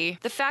humanity."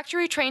 The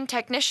factory-trained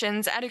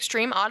technicians at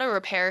Extreme Auto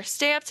Repair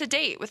stay up to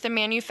date with the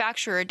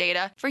manufacturer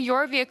data for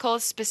your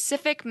vehicle's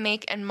specific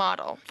make and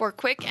model for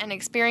quick and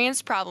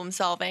experienced problem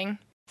solving.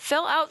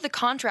 Fill out the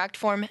contract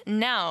form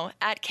now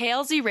at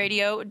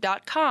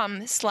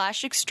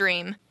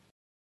klzradio.com/extreme.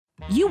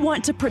 You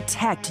want to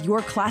protect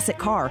your classic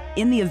car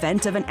in the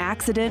event of an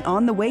accident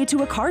on the way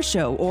to a car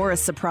show or a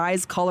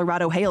surprise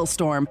Colorado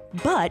hailstorm.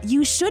 But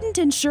you shouldn't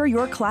insure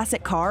your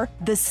classic car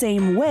the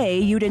same way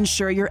you'd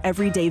insure your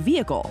everyday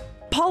vehicle.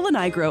 Paul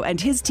Lenigro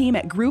and his team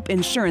at Group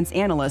Insurance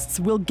Analysts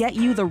will get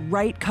you the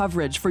right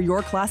coverage for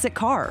your classic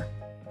car.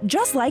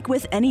 Just like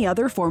with any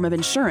other form of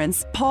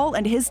insurance, Paul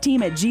and his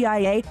team at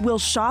GIA will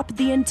shop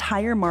the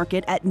entire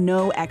market at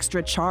no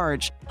extra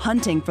charge,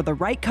 hunting for the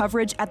right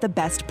coverage at the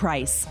best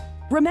price.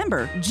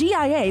 Remember,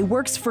 GIA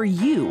works for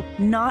you,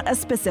 not a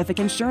specific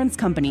insurance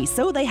company,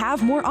 so they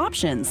have more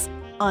options.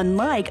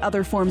 Unlike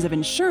other forms of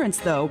insurance,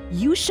 though,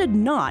 you should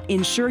not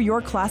insure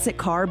your classic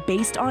car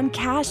based on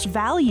cash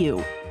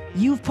value.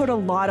 You've put a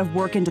lot of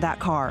work into that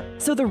car,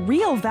 so the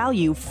real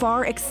value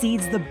far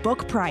exceeds the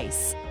book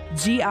price.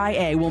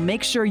 GIA will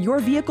make sure your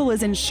vehicle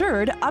is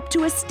insured up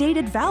to a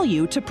stated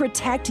value to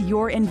protect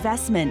your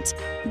investment.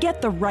 Get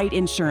the right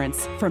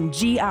insurance from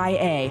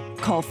GIA.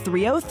 Call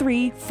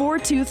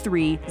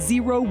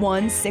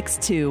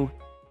 303-423-0162.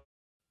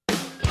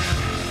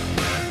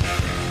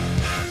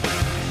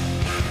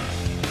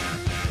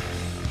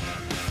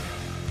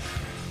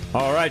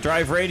 All right,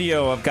 Drive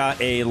Radio. I've got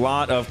a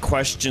lot of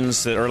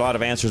questions or a lot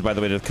of answers, by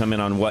the way, to come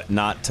in on what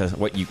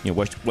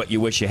you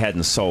wish you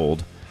hadn't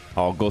sold.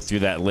 I'll go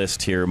through that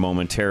list here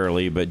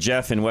momentarily, but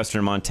Jeff in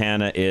Western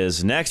Montana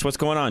is next. What's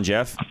going on,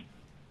 Jeff?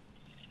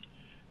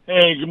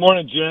 Hey, good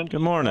morning, Jen. Good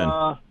morning.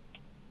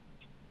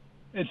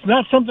 It's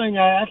not something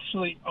I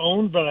actually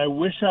own, but I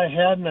wish I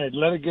had, and I'd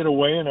let it get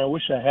away, and I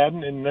wish I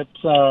hadn't, and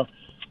that's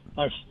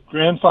my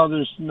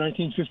grandfather's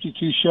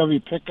 1952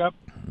 Chevy pickup.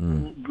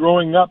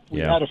 Growing up,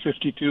 we had a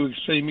 52,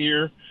 same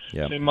year,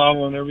 same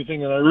model and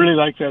everything, and I really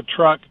liked that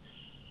truck.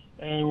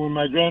 And when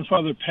my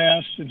grandfather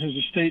passed and his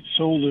estate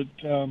sold it,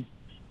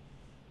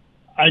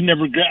 I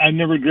never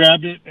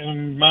grabbed it,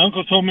 and my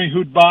uncle told me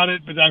who'd bought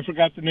it, but I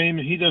forgot the name,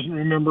 and he doesn't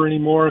remember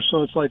anymore.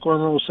 So it's like one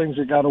of those things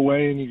that got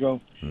away, and you go,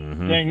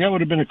 "Dang, that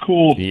would have been a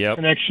cool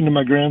connection to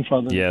my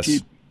grandfather."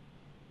 Yes,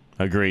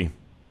 agree.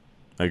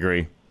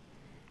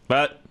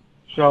 But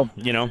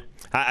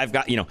I've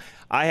got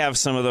I have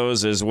some of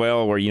those as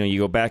well, where you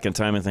go back in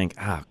time and think,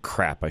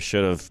 crap, I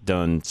should have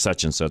done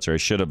such and such, or I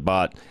should have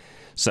bought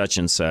such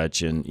and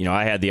such, and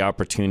I had the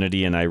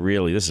opportunity, and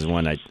this is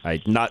one I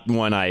not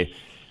one I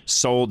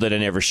sold that I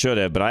never should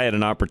have, but I had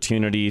an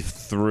opportunity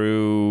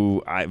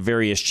through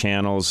various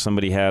channels.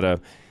 Somebody had a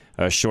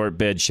short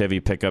bed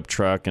Chevy pickup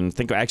truck, and I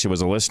think actually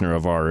was a listener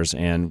of ours,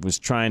 and was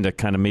trying to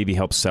kind of maybe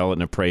help sell it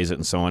and appraise it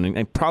and so on.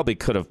 And probably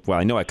could have,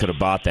 I know I could have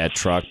bought that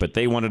truck, but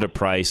they wanted a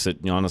price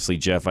that, honestly,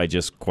 Jeff, I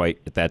just quite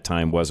at that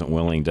time wasn't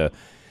willing to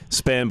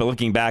spend. But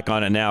looking back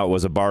on it now, it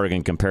was a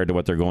bargain compared to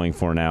what they're going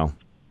for now.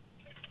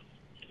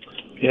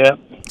 Yeah.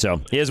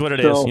 So here's what it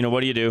is.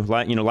 What do you do?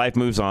 Life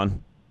moves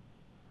on.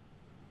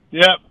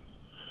 Yep.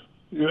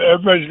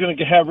 Everybody's going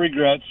to have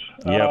regrets.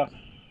 Yep.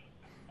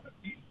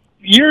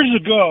 Years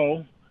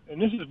ago, and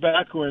this is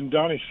back when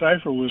Donnie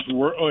Cipher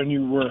and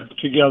you were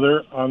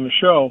together on the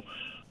show,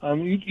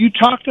 you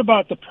talked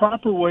about the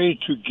proper way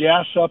to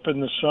gas up in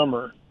the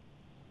summer,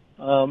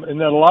 and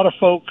that a lot of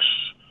folks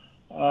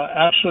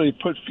actually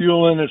put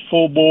fuel in at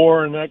full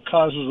bore, and that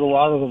causes a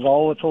lot of the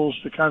volatiles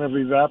to kind of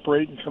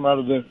evaporate and come out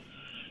of the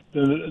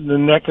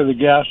neck of the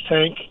gas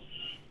tank.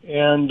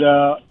 And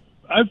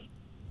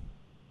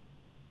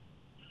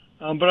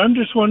but I'm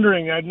just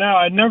wondering,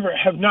 I never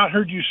have not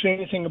heard you say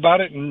anything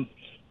about it in,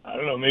 I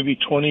don't know, maybe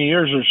 20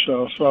 years or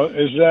so. So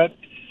is that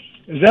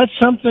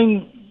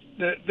something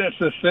that's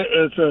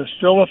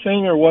still a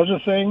thing, or was a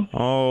thing?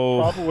 Oh,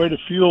 proper way to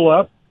fuel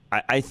up.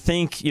 I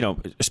think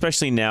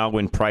especially now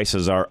when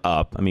prices are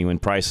up. I mean, when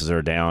prices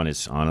are down,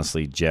 it's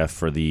honestly, Jeff,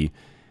 for the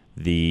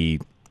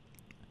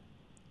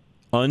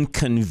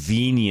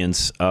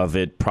inconvenience of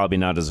it, probably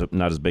not as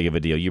big of a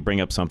deal. You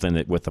bring up something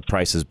that, with the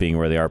prices being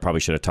where they are,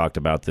 probably should have talked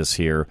about this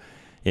here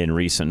in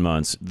recent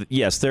months.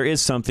 Yes, there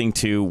is something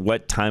to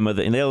what time of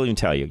and they'll even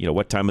tell you,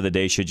 what time of the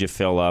day should you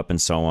fill up and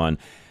so on.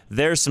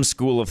 There's some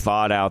school of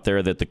thought out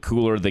there that the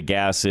cooler the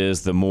gas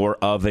is, the more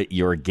of it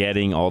you're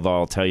getting. Although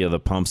I'll tell you, the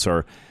pumps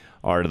are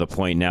to the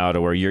point now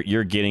to where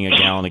you're getting a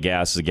gallon of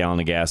gas, a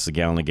gallon of gas, a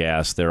gallon of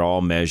gas. They're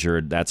all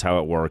measured. That's how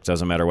it works.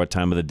 Doesn't matter what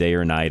time of the day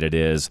or night it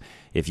is.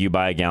 If you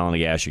buy a gallon of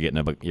gas,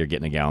 you're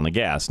getting a gallon of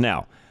gas.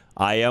 Now,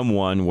 I am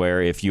one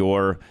where if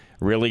you're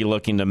really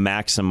looking to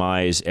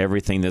maximize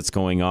everything that's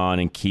going on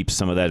and keep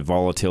some of that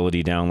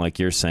volatility down, like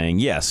you're saying,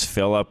 yes,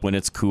 fill up when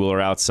it's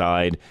cooler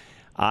outside.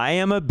 I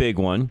am a big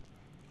one,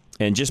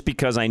 And just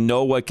because I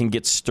know what can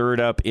get stirred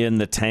up in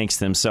the tanks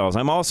themselves,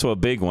 I'm also a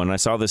big one. I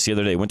saw this the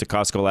other day. Went to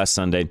Costco last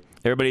Sunday.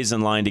 Everybody's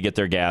in line to get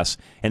their gas,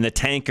 and the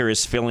tanker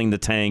is filling the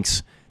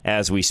tanks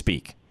as we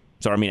speak.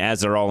 So, I mean,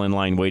 as they're all in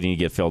line waiting to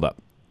get filled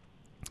up.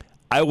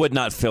 I would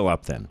not fill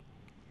up then.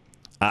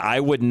 I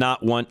would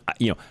not want,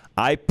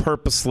 I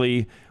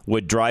purposely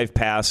would drive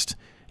past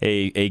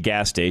a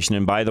gas station.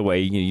 And by the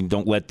way, you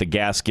don't let the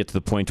gas get to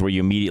the point where you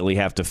immediately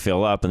have to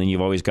fill up, and then you've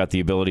always got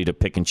the ability to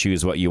pick and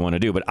choose what you want to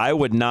do. But I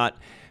would not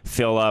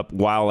fill up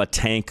while a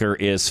tanker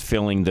is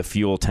filling the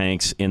fuel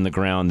tanks in the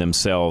ground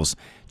themselves,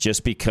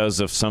 just because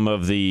of some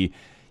of the,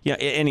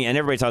 and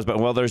everybody talks about,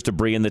 well, there's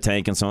debris in the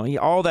tank and so on.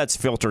 All that's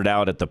filtered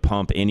out at the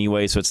pump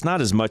anyway, so it's not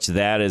as much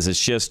that as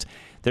it's just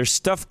there's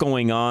stuff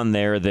going on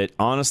there that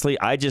honestly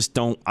I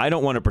don't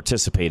want to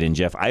participate in,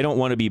 Jeff. I don't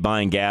want to be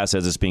buying gas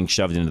as it's being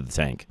shoved into the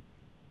tank.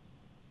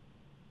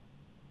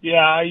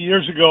 Yeah,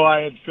 years ago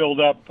I had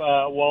filled up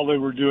while they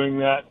were doing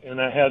that,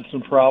 and I had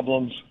some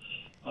problems.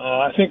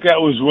 I think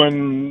that was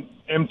when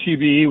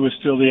MTBE was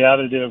still the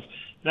additive.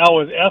 Now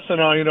with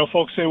ethanol,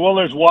 folks say, well,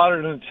 there's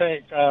water in the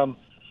tank.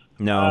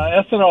 No.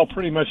 Ethanol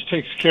pretty much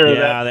takes care of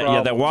that problem.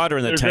 Yeah, that water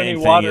in the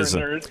tank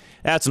thing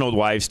that's an old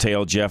wives'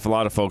 tale, Jeff. A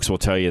lot of folks will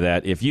tell you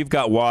that. If you've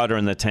got water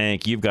in the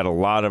tank, you've got a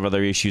lot of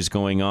other issues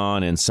going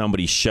on, and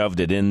somebody shoved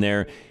it in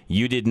there.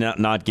 You did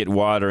not get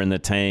water in the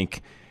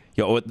tank.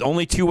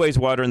 Only two ways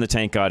water in the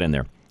tank got in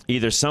there.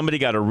 Either somebody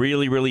got a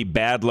really, really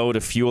bad load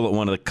of fuel at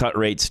one of the cut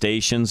rate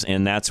stations,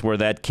 and that's where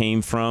that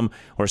came from,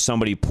 or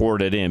somebody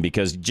poured it in,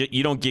 because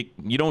you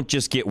don't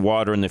just get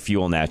water in the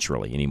fuel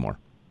naturally anymore.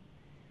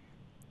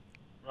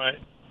 Right.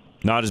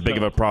 Not as big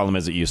of a problem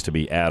as it used to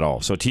be at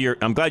all. So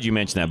I'm glad you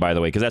mentioned that, by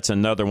the way, because that's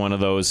another one of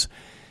those.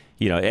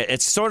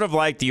 It's sort of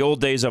like the old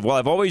days of, well,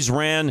 I've always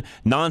ran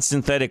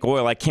non-synthetic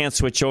oil. I can't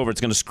switch over. It's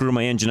going to screw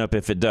my engine up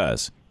if it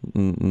does.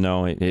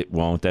 No, it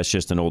won't. That's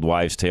just an old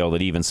wives' tale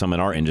that even some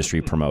in our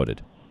industry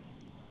promoted.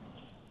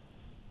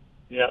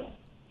 Yeah.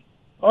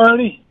 All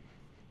righty.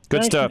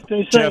 Good stuff.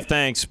 Jeff,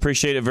 thanks.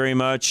 Appreciate it very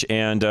much.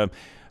 And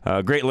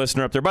great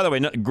listener up there. By the way,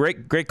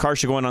 great car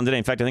show going on today.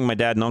 In fact, I think my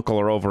dad and uncle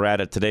are over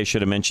at it today.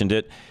 Should have mentioned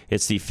it.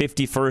 It's the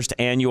 51st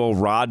annual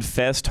Rod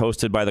Fest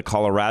hosted by the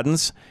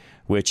Coloradans,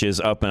 which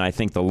is up in, I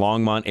think, the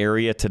Longmont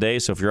area today.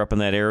 So if you're up in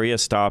that area,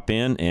 stop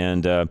in,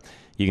 and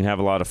you can have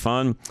a lot of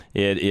fun.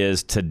 It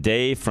is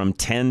today from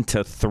 10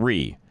 to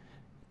 3.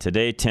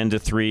 Today, 10 to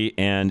 3,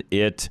 and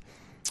it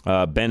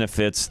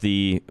benefits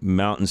the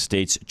Mountain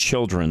States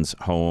Children's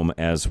Home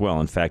as well.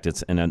 In fact,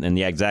 it's and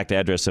the exact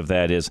address of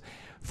that is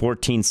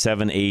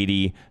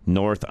 14780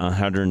 North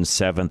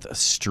 107th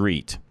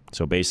Street.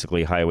 So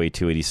basically Highway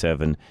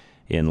 287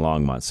 in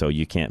Longmont. So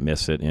you can't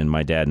miss it. And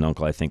my dad and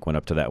uncle, I think, went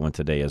up to that one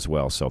today as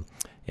well. So,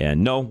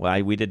 and no,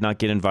 we did not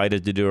get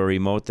invited to do a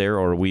remote there,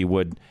 or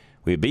we'd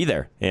be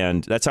there.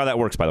 And that's how that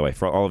works, by the way,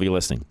 for all of you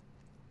listening.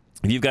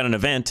 If you've got an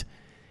event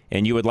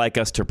and you would like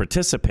us to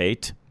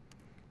participate,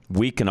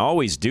 we can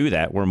always do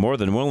that. We're more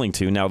than willing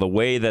to. Now, the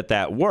way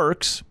that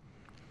works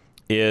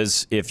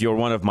is if you're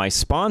one of my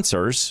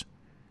sponsors,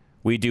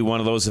 we do one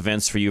of those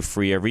events for you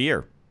free every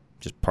year.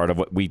 Just part of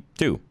what we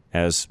do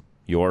as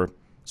your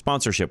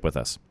sponsorship with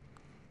us.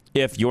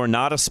 If you're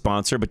not a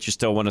sponsor, but you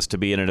still want us to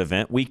be in an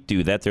event, we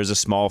do that. There's a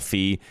small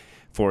fee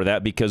for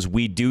that because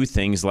we do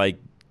things like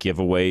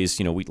giveaways.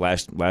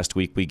 Last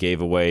week we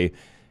gave away,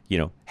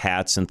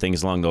 hats and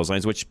things along those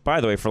lines, which, by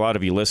the way, for a lot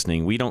of you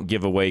listening, we don't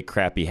give away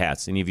crappy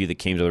hats. Any of you that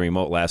came to the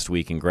remote last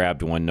week and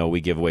grabbed one, no,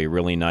 we give away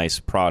really nice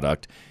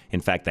product.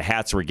 In fact, the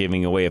hats we're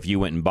giving away, if you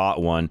went and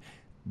bought one,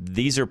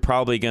 these are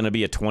probably going to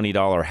be a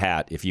 $20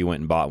 hat if you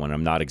went and bought one.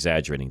 I'm not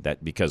exaggerating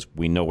that because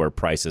we know where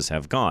prices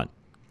have gone.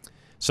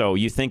 So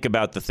you think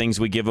about the things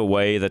we give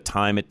away, the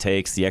time it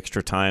takes, the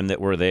extra time that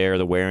we're there,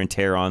 the wear and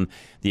tear on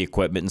the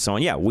equipment and so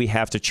on. Yeah, we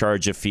have to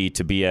charge a fee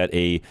to be at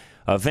a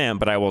event,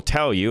 but I will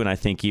tell you, and I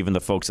think even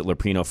the folks at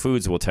Lupino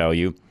Foods will tell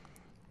you,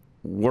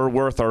 we're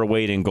worth our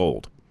weight in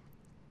gold.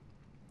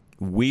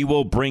 We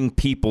will bring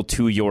people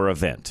to your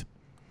event.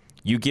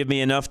 You give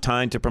me enough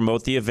time to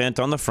promote the event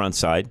on the front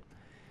side.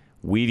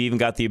 We've even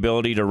got the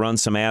ability to run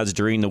some ads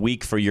during the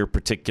week for your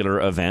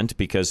particular event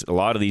because a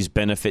lot of these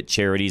benefit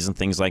charities and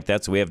things like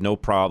that, so we have no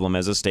problem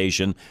as a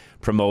station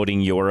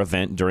promoting your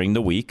event during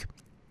the week,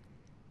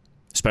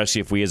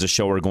 especially if we as a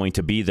show are going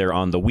to be there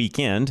on the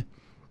weekend.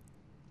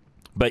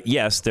 But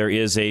yes, there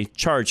is a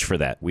charge for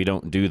that. We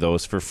don't do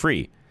those for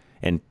free.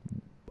 And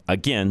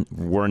again,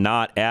 we're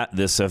not at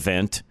this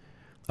event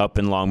up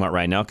in Longmont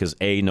right now because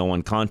A, no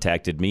one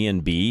contacted me,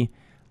 and B,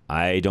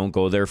 I don't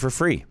go there for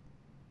free.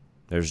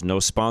 There's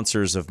no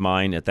sponsors of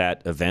mine at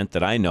that event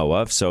that I know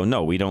of. So,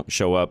 no, we don't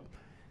show up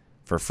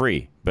for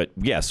free. But,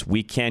 yes,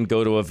 we can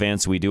go to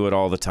events. We do it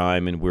all the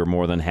time, and we're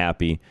more than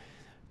happy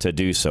to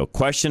do so.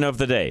 Question of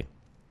the day.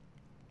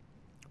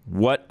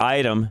 What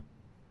item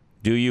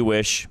do you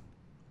wish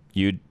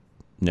you'd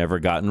never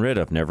gotten rid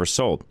of, never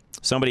sold?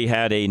 Somebody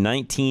had a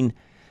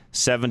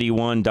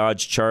 1971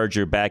 Dodge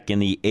Charger back in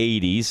the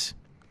 80s.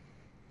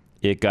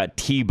 It got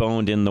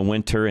T-boned in the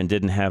winter and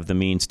didn't have the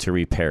means to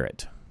repair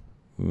it.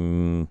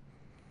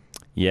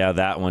 Yeah,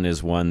 that one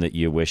is one that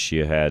you wish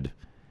you had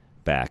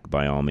back,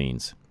 by all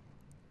means.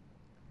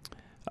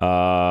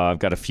 I've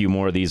got a few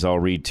more of these I'll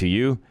read to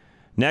you.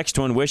 Next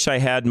one, wish I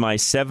had my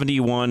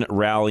 71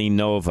 Rally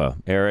Nova.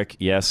 Eric,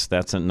 yes,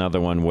 that's another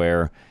one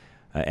where,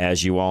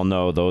 as you all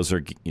know,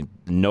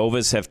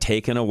 Novas have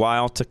taken a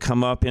while to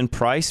come up in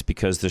price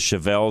because the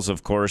Chevelles,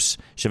 of course,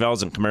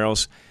 Chevelles and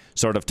Camaros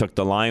sort of took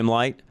the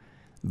limelight.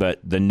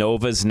 But the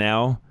Novas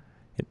now,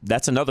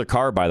 that's another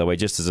car, by the way,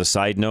 just as a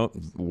side note.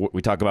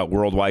 We talk about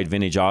worldwide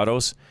vintage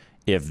autos.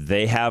 If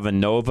they have a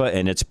Nova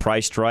and it's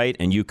priced right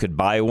and you could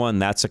buy one,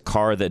 that's a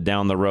car that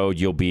down the road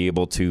you'll be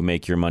able to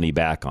make your money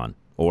back on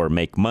or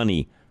make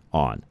money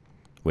on,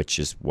 which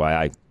is why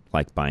I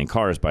like buying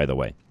cars, by the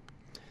way.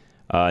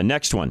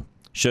 Next one.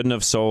 Shouldn't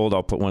have sold.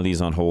 I'll put one of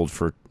these on hold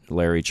for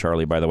Larry,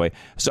 Charlie, by the way.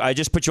 So I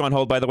just put you on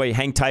hold, by the way.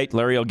 Hang tight.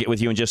 Larry will get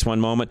with you in just one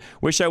moment.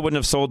 Wish I wouldn't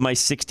have sold my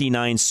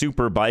 69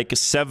 Superbike,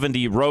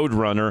 70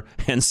 Roadrunner,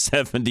 and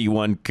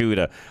 71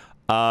 Cuda.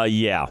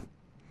 Yeah.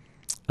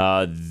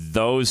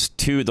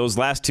 Those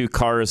last two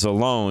cars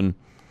alone,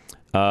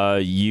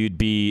 you'd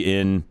be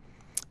in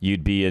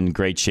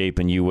great shape,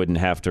 and you wouldn't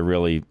have to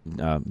really,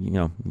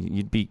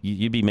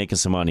 you'd be making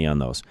some money on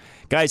those.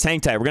 Guys, hang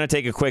tight. We're going to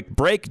take a quick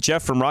break.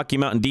 Jeff from Rocky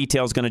Mountain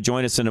Detail is going to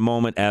join us in a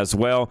moment as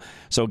well.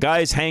 So,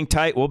 guys, hang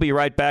tight. We'll be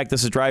right back.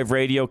 This is Drive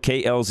Radio,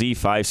 KLZ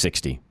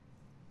 560.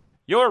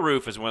 Your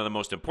roof is one of the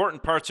most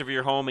important parts of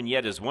your home and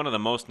yet is one of the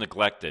most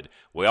neglected.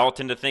 We all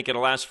tend to think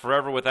it'll last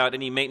forever without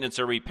any maintenance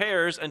or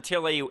repairs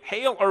until a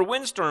hail or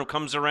windstorm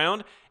comes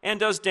around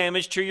and does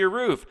damage to your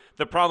roof.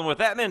 The problem with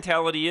that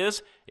mentality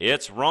is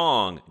it's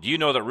wrong. Do you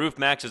know that Roof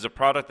Max is a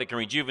product that can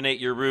rejuvenate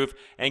your roof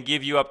and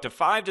give you up to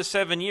 5 to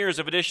 7 years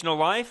of additional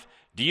life?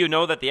 Do you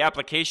know that the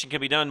application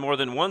can be done more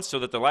than once so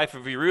that the life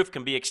of your roof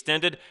can be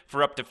extended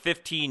for up to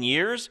 15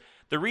 years?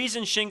 The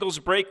reason shingles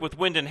break with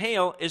wind and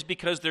hail is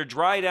because they're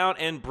dried out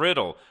and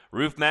brittle.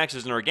 Roof Max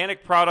is an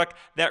organic product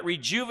that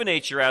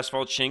rejuvenates your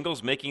asphalt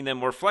shingles, making them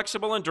more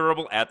flexible and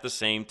durable at the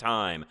same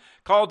time.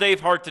 Call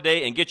Dave Hart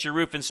today and get your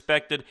roof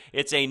inspected.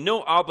 It's a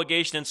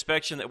no-obligation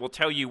inspection that will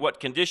tell you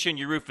what condition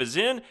your roof is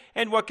in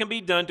and what can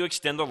be done to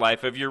extend the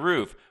life of your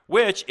roof,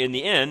 which, in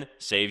the end,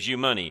 saves you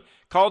money.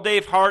 Call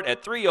Dave Hart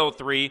at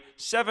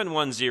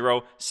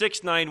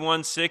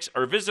 303-710-6916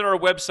 or visit our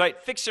website,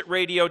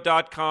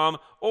 fixitradio.com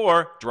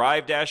or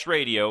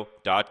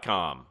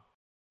drive-radio.com.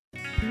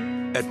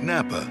 At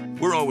Napa,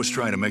 we're always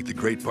trying to make the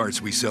great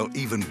parts we sell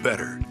even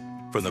better.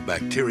 From the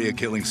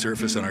bacteria-killing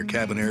surface on our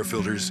cabin air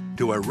filters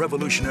to our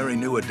revolutionary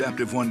new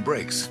Adaptive One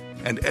brakes.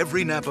 And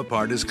every Napa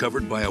part is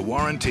covered by a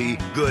warranty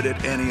good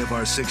at any of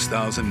our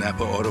 6,000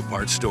 Napa Auto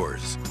Parts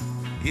stores.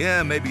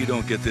 Yeah, maybe you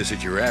don't get this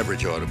at your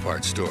average auto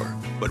parts store,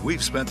 but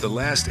we've spent the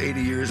last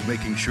 80 years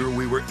making sure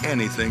we were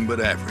anything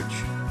but average.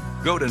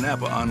 Go to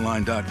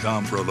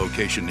NapaOnline.com for a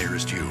location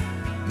nearest you.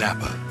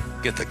 Napa,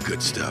 get the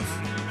good stuff.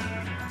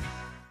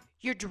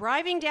 You're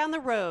driving down the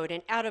road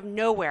and out of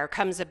nowhere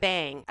comes a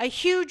bang. A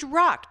huge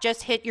rock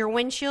just hit your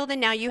windshield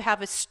and now you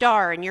have a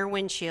star in your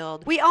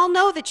windshield. We all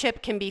know the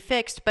chip can be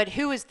fixed, but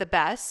who is the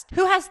best?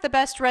 Who has the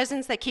best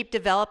resins that keep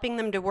developing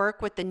them to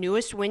work with the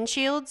newest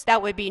windshields?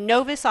 That would be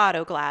Novus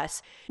Auto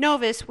Glass.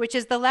 Novus, which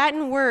is the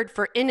Latin word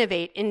for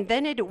innovate,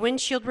 invented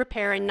windshield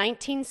repair in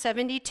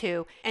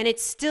 1972, and it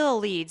still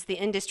leads the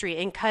industry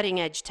in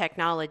cutting-edge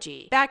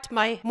technology. Backed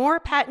by more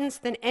patents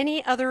than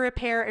any other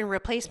repair and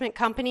replacement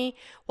company,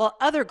 while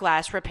other glass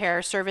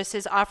repair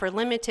services offer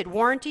limited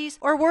warranties,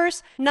 or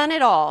worse, none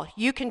at all.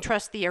 You can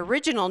trust the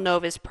original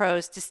Novus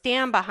pros to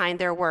stand behind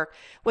their work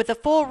with a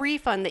full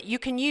refund that you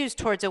can use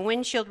towards a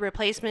windshield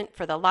replacement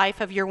for the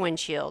life of your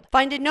windshield.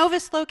 Find a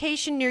Novus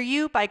location near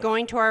you by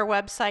going to our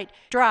website,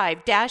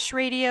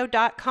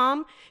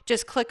 drive-radio.com.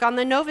 Just click on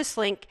the Novus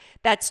link.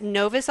 That's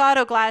Novus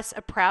Auto Glass,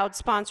 a proud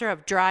sponsor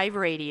of Drive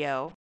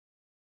Radio.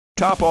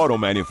 Top auto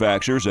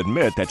manufacturers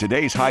admit that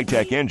today's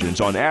high-tech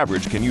engines on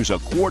average can use a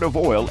quart of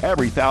oil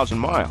every 1,000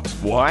 miles.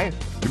 Why?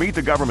 To meet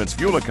the government's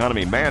fuel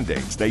economy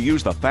mandates, they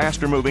use the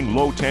faster-moving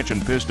low-tension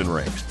piston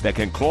rings that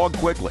can clog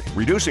quickly,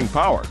 reducing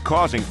power,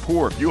 causing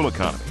poor fuel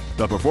economy.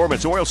 The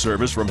Performance Oil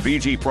Service from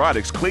BG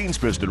Products cleans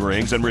piston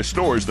rings and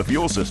restores the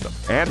fuel system.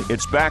 And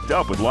it's backed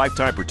up with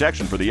lifetime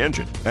protection for the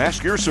engine.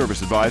 Ask your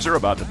service advisor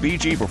about the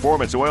BG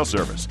Performance Oil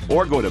Service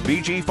or go to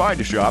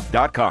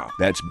bgfindashop.com.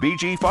 That's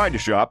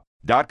bgfindashop.com.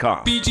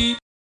 BG.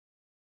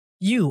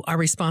 You are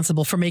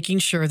responsible for making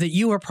sure that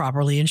you are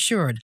properly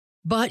insured,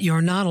 but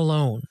you're not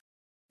alone.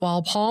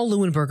 While Paul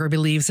Leuenberger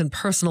believes in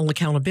personal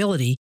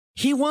accountability,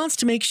 he wants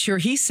to make sure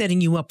he's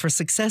setting you up for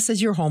success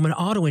as your home and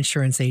auto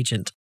insurance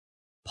agent.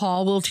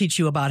 Paul will teach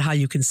you about how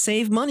you can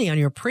save money on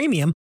your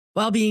premium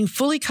while being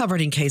fully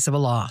covered in case of a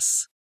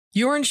loss.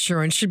 Your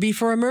insurance should be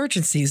for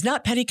emergencies,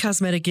 not petty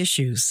cosmetic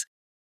issues.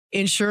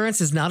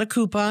 Insurance is not a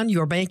coupon,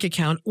 your bank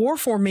account, or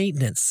for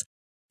maintenance.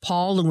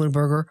 Paul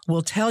Leuenberger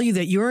will tell you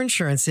that your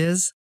insurance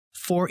is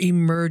for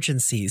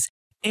emergencies.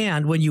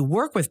 And when you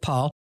work with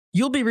Paul,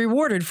 you'll be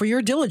rewarded for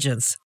your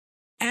diligence.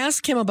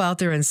 Ask him about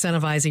their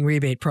incentivizing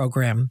rebate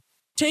program.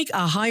 Take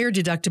a higher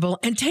deductible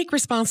and take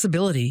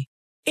responsibility.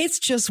 It's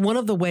just one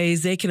of the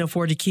ways they can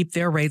afford to keep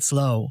their rates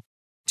low.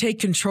 Take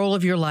control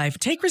of your life.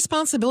 Take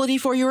responsibility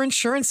for your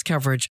insurance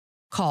coverage.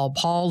 Call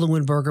Paul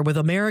Leuenberger with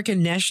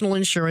American National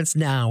Insurance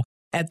now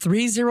at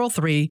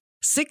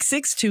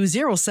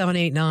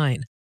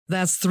 303-662-0789.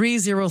 That's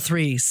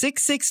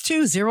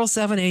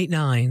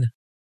 303-662-0789.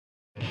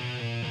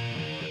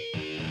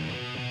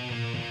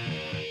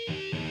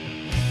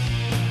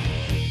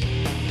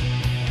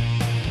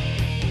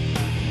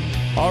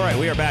 All right,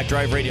 we are back.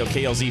 Drive Radio,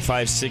 KLZ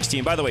 560.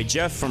 And by the way,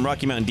 Jeff from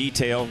Rocky Mountain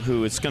Detail,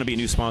 who is going to be a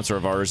new sponsor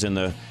of ours in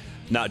the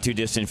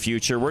not-too-distant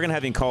future, we're going to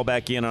have him call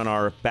back in on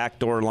our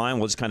backdoor line.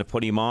 We'll just kind of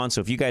put him on.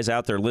 So if you guys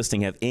out there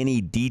listening have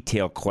any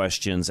detail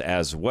questions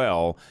as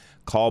well,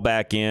 call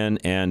back in,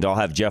 and I'll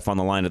have Jeff on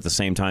the line at the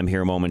same time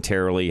here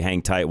momentarily.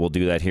 Hang tight. We'll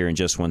do that here in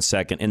just 1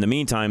 second. In the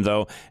meantime,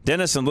 though,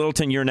 Dennis and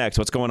Littleton, you're next.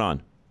 What's going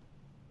on?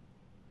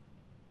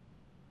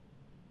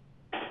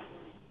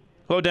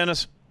 Hello,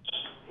 Dennis.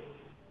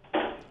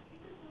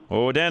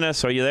 Oh,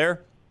 Dennis, are you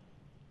there?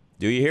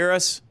 Do you hear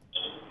us?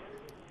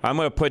 I'm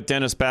going to put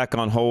Dennis back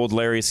on hold,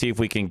 Larry, see if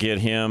we can get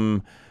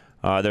him.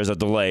 There's a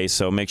delay,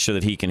 so make sure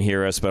that he can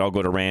hear us, but I'll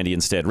go to Randy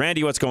instead.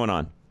 Randy, what's going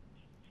on?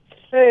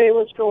 Hey,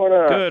 what's going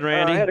on? Good,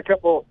 Randy. I had a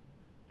couple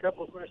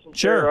questions.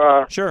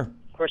 Sure, sure.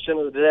 Question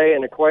of the day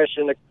and a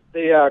question.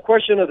 The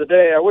question of the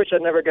day, I wish I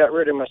never got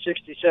rid of my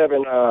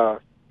 67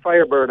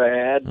 Firebird I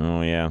had.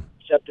 Oh, yeah.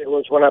 Except it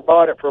was when I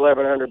bought it for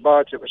 $1,100,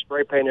 it was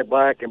spray painted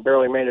black and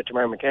barely made it to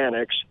my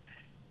mechanics.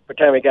 By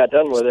the time we got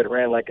done with it, it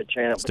ran like a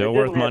champ. Still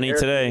worth money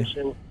today.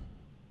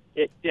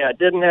 It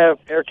didn't have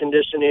air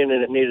conditioning,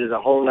 and it needed a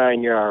whole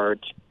 9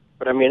 yards.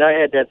 But, I mean, I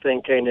had that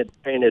thing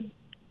painted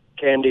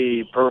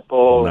candy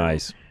purple.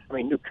 Nice.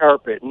 New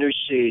carpet, new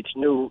seats,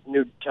 new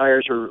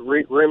tires,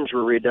 rims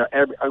were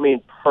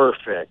redone.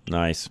 Perfect.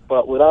 Nice.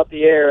 But without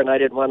the air, and I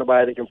didn't want to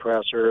buy the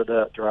compressor,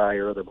 the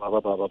dryer, the blah, blah,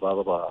 blah, blah, blah,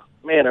 blah, blah.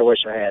 Man, I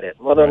wish I had it.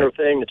 One other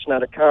thing, it's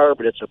not a car,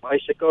 but it's a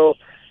bicycle.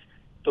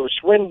 Those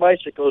Schwinn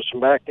bicycles from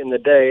back in the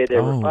day, they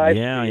were 5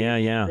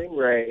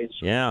 Stingrays.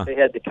 Yeah. They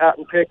had the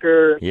cotton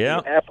picker,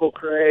 the apple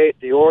crate,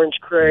 the orange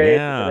crate,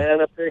 the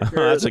banana picker.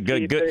 That's the a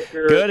good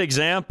picker.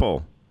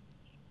 example.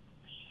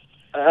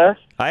 Uh-huh.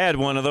 I had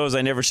one of those.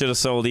 I never should have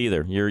sold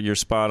either. You're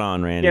spot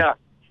on, Randy. Yeah.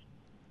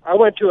 I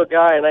went to a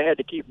guy, and I had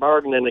to keep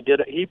bargaining to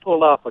get it. He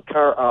pulled off a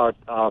car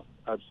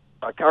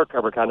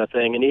cover kind of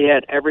thing, and he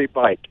had every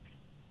bike,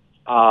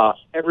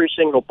 every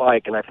single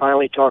bike, and I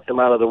finally talked him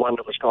out of the one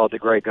that was called the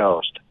Gray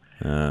Ghost.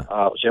 It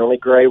was the only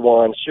gray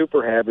one,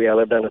 super heavy. I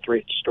lived in a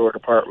 3-story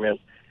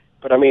apartment.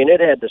 But, it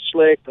had the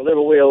slick, the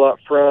little wheel up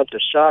front, the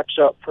shocks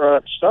up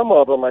front. Some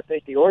of them, I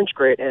think the orange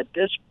crate, had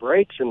disc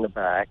brakes in the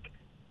back.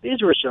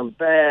 These were some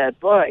bad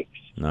bikes.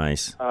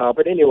 Nice.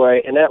 But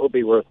anyway, and that would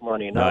be worth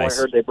money. Now Nice.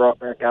 I heard they brought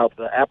back out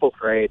the apple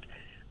crate,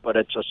 but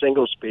it's a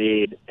single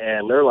speed,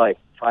 and they're like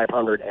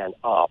 500 and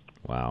up.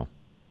 Wow.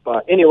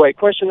 But anyway,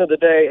 question of the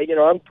day,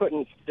 I'm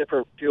putting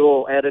different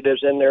fuel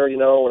additives in there,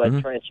 when I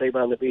try and save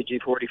on the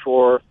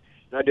BG44.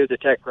 And I do the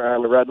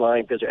Techron, the red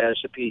line, because it has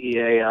the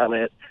PEA on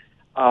it.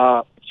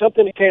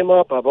 Something that came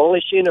up, I've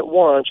only seen it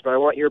once, but I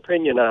want your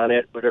opinion on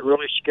it, but it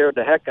really scared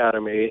the heck out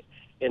of me.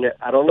 And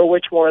I don't know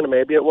which one,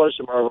 maybe it was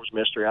the Marvel's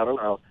Mystery, I don't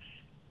know.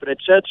 But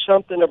it said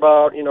something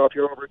about, if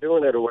you're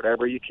overdoing it or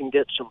whatever, you can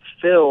get some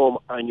film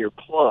on your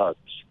plugs.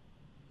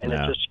 And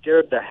it just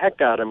scared the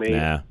heck out of me.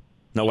 Yeah.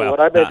 No, So well,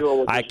 what I've been doing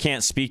with I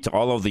can't speak to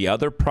all of the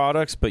other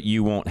products, but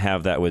you won't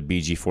have that with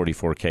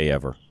BG44K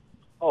ever.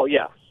 Oh,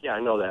 yeah. Yeah, I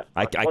know that.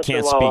 I Once in a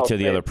can't while, speak I'll to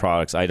the say- other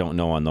products. I don't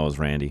know on those,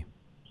 Randy.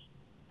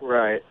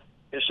 Right.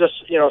 It's just,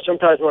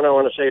 sometimes when I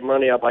want to save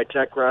money, I'll buy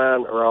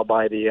Techron or I'll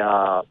buy the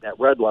that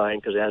red line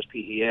because it has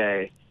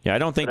PEA. Yeah, I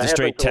don't think But the I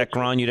straight haven't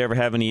Techron you'd ever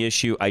have any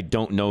issue. I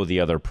don't know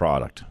the other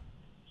product.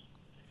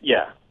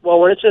 Yeah. Well,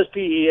 when it says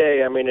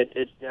PEA,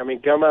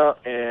 Gumma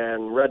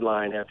and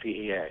Redline have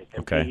PEA.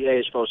 And Okay.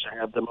 PEA is supposed to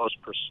have the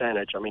most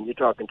percentage. You're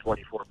talking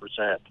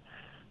 24%.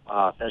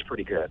 That's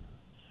pretty good.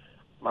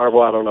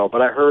 Marvel, I don't know.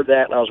 But I heard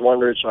that, and I was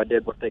wondering, so I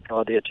did what they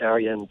call the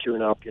Italian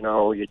tune-up,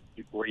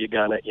 where you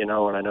gun it, and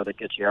I know that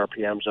gets the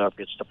RPMs up,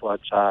 gets the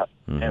plugs hot.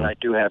 Mhm. And I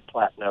do have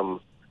platinum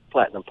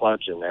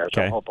plugs in there,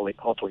 so Okay. hopefully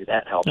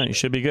that helps. No, you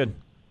should be good.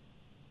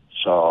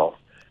 So,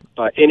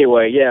 but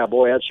anyway, yeah,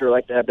 boy, I'd sure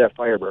like to have that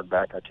Firebird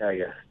back, I tell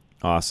you.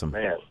 Awesome.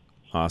 Man.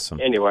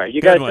 Awesome. Anyway,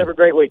 you Good guys one. have a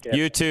great weekend.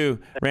 You too.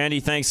 Randy,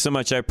 thanks so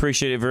much. I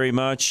appreciate it very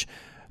much.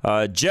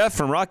 Jeff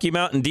from Rocky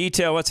Mountain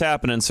Detail, what's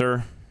happening,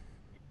 sir?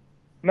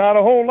 Not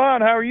a whole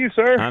lot. How are you,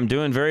 sir? I'm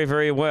doing very,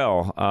 very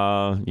well.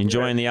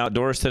 Enjoying the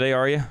outdoors today,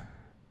 are you?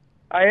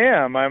 I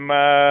am. I'm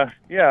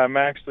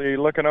actually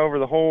looking over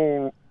the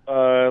whole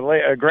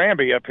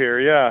Granby up here.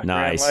 Yeah.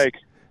 Nice. Grand Lake.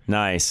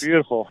 Nice.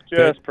 Beautiful.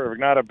 Just Good. perfect.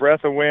 Not a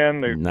breath of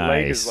wind. The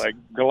lake is Nice. like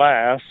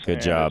glass. Good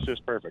and job. It's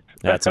just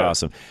perfect. That's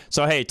awesome.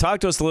 So, hey,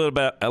 talk to us a little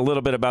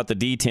bit about the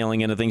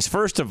detailing end of things.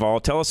 First of all,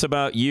 tell us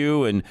about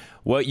you and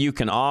what you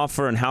can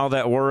offer and how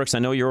that works. I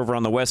know you're over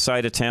on the west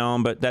side of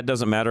town, but that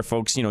doesn't matter,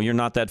 folks. You're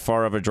not that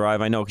far of a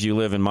drive. I know because you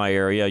live in my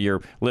area.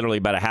 You're literally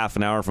about a half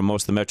an hour from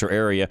most of the metro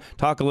area.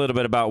 Talk a little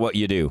bit about what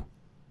you do.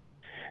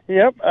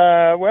 Yep.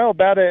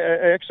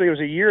 Actually, it was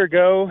a year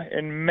ago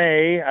in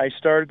May, I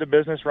started the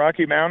business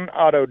Rocky Mountain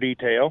Auto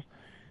Detail.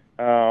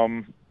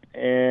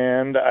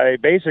 And I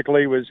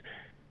basically was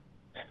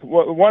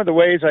one of the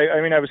ways.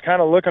 I was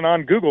kind of looking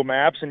on Google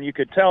Maps, and you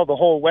could tell the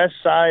whole west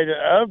side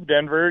of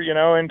Denver,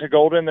 into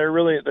Golden, there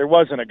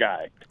wasn't a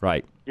guy.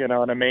 Right. You know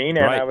what I mean?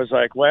 And Right. I was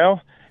like,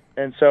 well.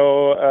 And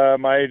so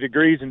my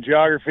degree's in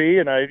geography,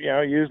 and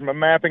I used my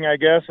mapping, I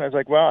guess. And I was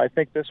like, well, I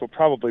think this will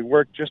probably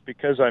work just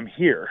because I'm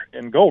here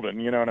in Golden.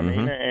 You know what I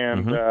mean?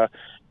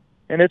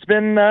 And it's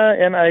been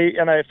and I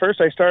at first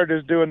I started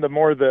as doing the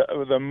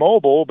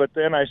mobile, but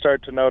then I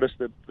started to notice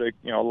that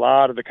a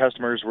lot of the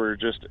customers were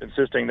just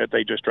insisting that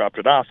they just dropped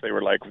it off. They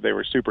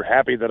were super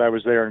happy that I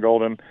was there in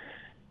Golden.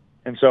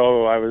 And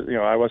so I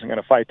wasn't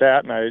going to fight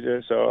that,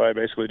 and so I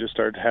basically just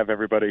started to have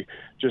everybody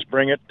just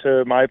bring it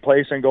to my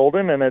place in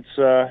Golden, and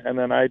and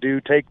then I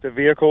do take the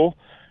vehicle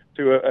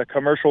to a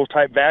commercial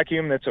type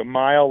vacuum that's a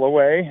mile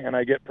away, and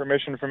I get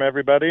permission from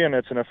everybody, and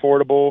it's an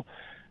affordable,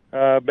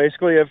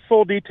 basically a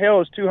full detail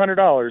is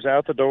 $200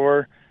 out the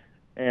door,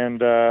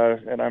 and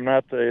I'm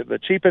not the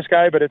cheapest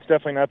guy, but it's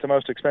definitely not the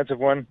most expensive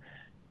one.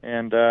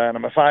 And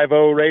I'm a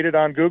 5.0 rated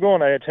on Google,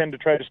 and I intend to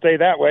try to stay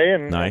that way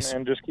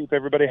and just keep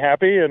everybody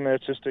happy. And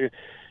it's just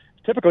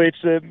typically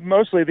it's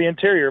mostly the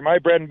interior. My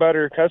bread and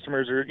butter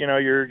customers are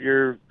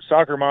your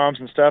soccer moms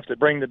and stuff that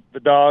bring the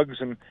dogs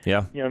and you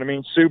know what I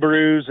mean,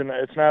 Subarus, and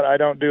I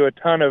don't do a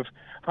ton of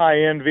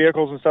high end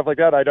vehicles and stuff like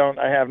that.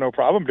 I have no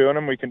problem doing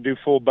them. We can do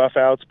full buff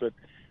outs, but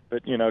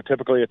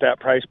typically at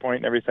that price point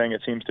and everything,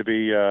 it seems to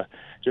be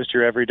just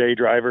your everyday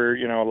driver.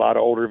 A lot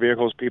of older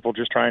vehicles, people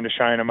just trying to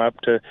shine them up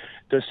to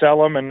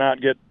sell them and not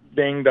get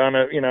dinged on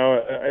at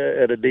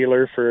a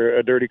dealer for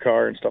a dirty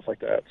car and stuff like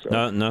that. So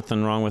no,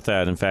 nothing wrong with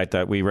that. In fact,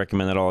 we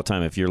recommend that all the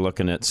time. If you're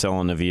looking at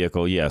selling a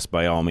vehicle, yes,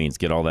 by all means,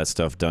 get all that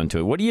stuff done to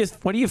it. What do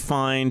you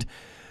find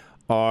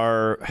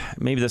are,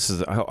 maybe this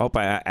is, I hope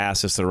I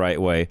ask this the right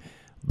way,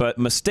 but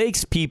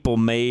mistakes people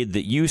made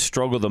that you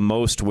struggle the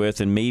most with,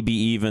 and maybe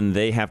even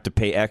they have to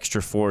pay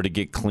extra for to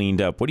get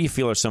cleaned up? What do you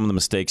feel are some of the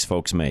mistakes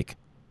folks make?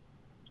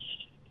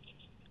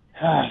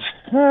 I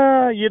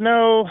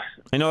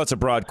know it's a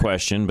broad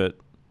question, but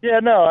yeah,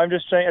 no, I'm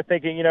just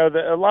thinking,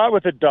 a lot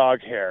with the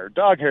dog hair.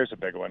 Dog hair is a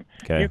big one.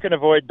 Okay. You can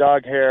avoid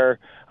dog hair.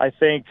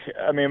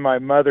 My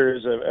mother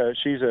is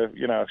she's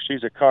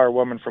a car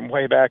woman from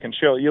way back, and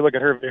you look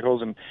at her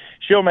vehicles and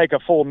she'll make a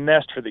full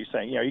nest for these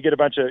things. You get a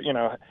bunch of,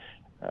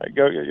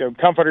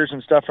 comforters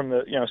and stuff from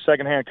the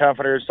secondhand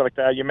comforters, stuff like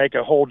that. You make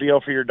a whole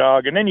deal for your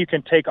dog, and then you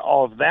can take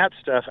all of that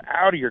stuff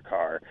out of your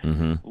car,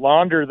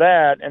 launder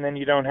that, and then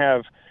you don't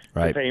have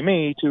to pay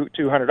me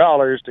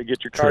 $200 to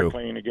get your car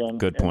clean again.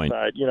 Good point.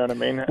 Inside, you know what I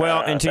mean?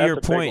 Well, and to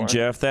your point,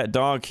 Jeff, that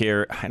dog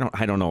hair,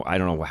 I don't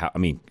know how. I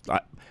mean,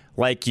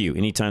 like you,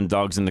 anytime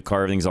dog's in the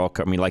car, everything's all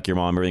covered. I mean, like your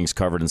mom, everything's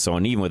covered and so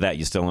on. Even with that,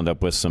 you still end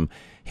up with some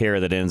hair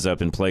that ends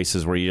up in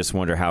places where you just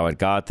wonder how it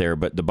got there.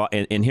 But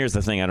and here's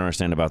the thing I don't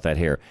understand about that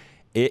hair.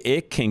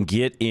 It can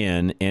get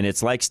in, and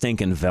it's like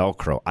stinking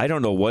Velcro. I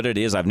don't know what it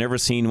is. I've never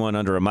seen one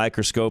under a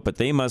microscope, but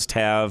they must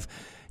have.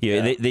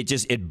 They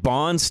just, it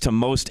bonds to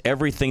most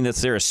everything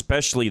that's there,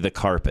 especially the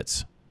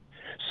carpets.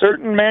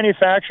 Certain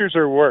manufacturers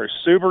are worse.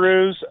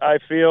 Subarus, I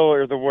feel,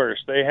 are the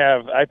worst. They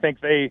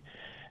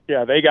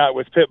got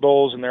with pit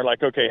bulls, and they're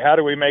like, okay, how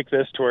do we make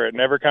this to where it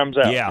never comes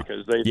out? Yeah.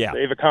 Because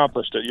they've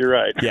accomplished it. You're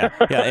right.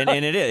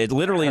 And it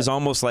literally is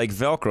almost like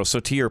Velcro. So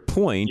to your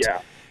point.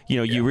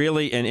 You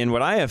really, and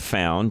what I have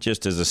found,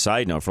 just as a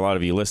side note, for a lot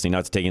of you listening,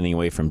 not to take anything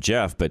away from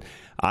Jeff, but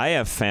I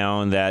have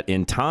found that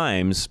in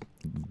times,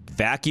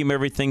 vacuum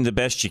everything the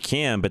best you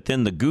can, but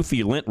then the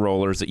goofy lint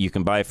rollers that you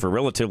can buy for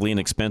relatively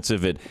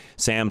inexpensive at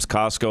Sam's,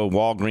 Costco,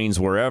 Walgreens,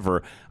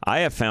 wherever, I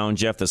have found,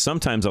 Jeff, that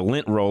sometimes a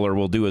lint roller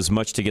will do as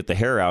much to get the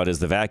hair out as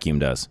the vacuum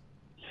does.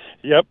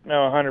 Yep, no,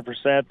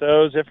 100%.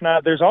 Those, if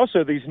not, there's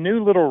also these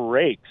new little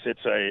rakes.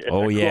 It's a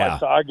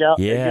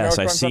Yes,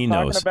 I've seen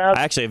those.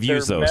 Actually, I've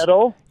used those.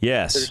 Metal.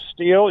 Yes. They're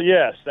steel.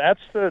 Yes,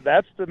 that's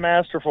the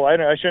masterful. I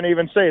shouldn't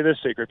even say this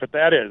secret, but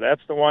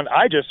that's the one.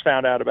 I just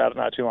found out about it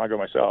not too long ago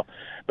myself.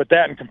 But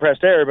that and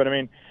compressed air.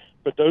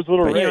 But those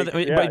little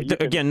rakes.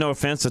 Again, no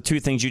offense, the two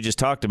things you just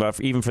talked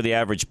about, even for the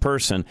average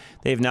person,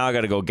 they've now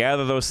got to go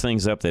gather those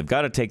things up. They've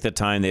got to take the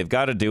time. They've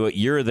got to do it.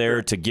 You're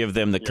there to give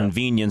them the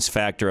convenience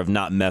factor of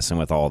not messing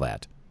with all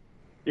that.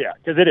 Yeah,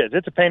 because it is.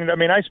 It's a pain.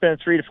 I spend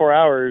 3 to 4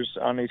 hours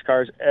on these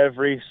cars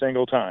every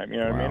single time. You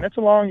know what I mean? It's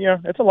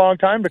a long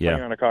time to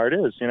clean on a car. It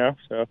is.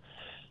 So.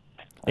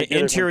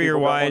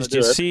 Interior-wise, do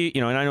you see,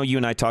 and I know you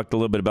and I talked a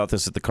little bit about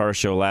this at the car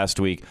show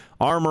last week.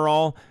 Armor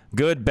All,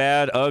 good,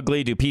 bad,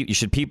 ugly?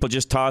 Should people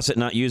just toss it,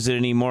 not use it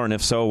anymore? And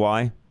if so,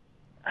 why?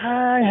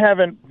 I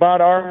haven't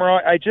bought Armor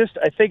All. I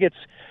think it's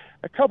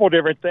a couple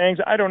different things.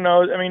 I don't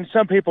know.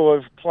 Some people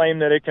have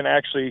claimed that it can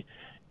actually,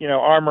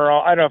 Armor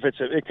All. I don't know if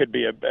it could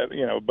be a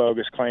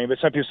bogus claim, but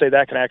some people say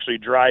that can actually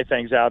dry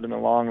things out in the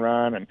long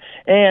run,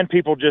 and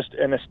people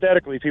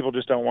aesthetically, people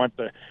just don't want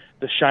the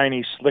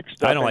shiny, slick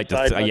stuff. I don't like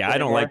I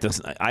don't like this.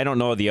 I don't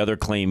know the other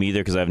claim either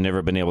because I've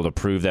never been able to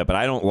prove that, but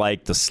I don't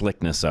like the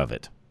slickness of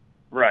it.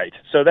 Right.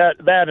 So that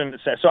in the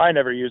sense, so I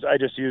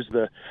just use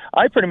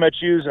I pretty much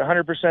use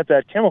 100%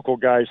 that Chemical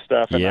Guys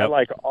stuff, and I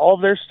like all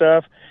of their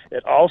stuff.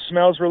 It all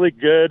smells really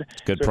good.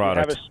 Good so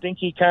product. If you have a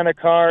stinky kind of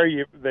car,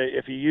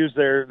 if you use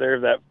their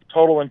that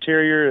total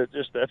interior,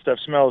 that stuff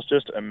smells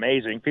just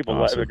amazing. People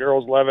love it. The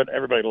girls love it.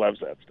 Everybody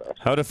loves that stuff.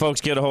 How do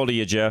folks get a hold of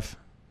you, Jeff?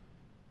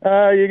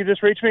 You can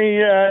just reach me.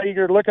 You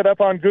can look it up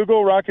on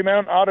Google, Rocky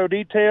Mountain Auto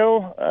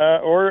Detail,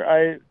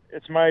 or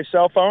it's my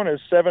cell phone is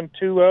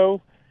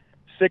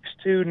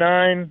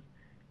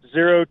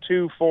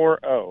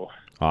 720-629-0240.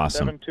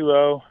 Awesome.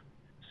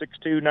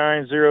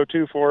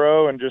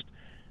 720-629-0240, and just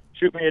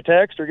shoot me a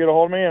text or get a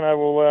hold of me, and I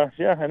will. And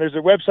there's a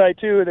website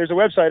too. There's a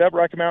website up,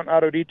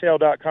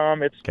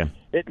 RockyMountainAutoDetail.com.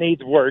 It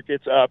needs work.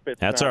 It's up.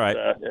 That's all right.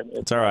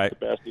 It's all right.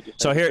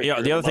 So here,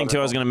 the other thing too,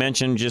 I was going to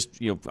mention, just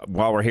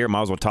while we're here,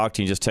 might as well talk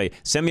to you. Just tell you,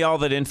 send me all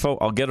that info.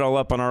 I'll get it all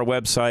up on our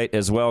website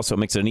as well, so it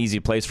makes it an easy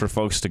place for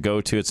folks to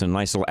go to. It's a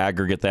nice little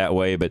aggregate that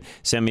way. But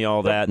send me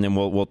all that, and then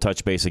we'll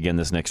touch base again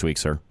this next week,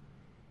 sir.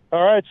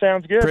 All right,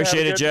 sounds good.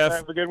 Appreciate it, Jeff.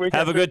 Have a good weekend.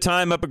 Have a good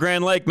time up at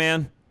Grand Lake,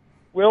 man.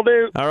 Will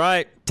do. All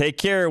right. Take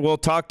care. We'll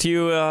talk to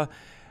you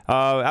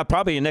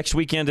probably next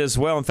weekend as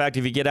well. In fact,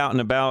 if you get out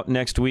and about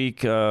next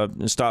week,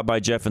 stop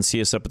by Jeff and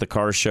see us up at the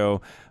car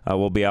show.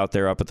 We'll be out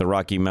there up at the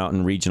Rocky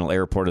Mountain Regional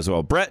Airport as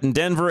well. Brett in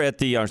Denver at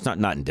the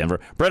not in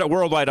Denver. Brett at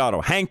Worldwide Auto.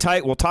 Hang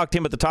tight. We'll talk to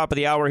him at the top of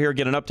the hour here,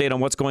 get an update on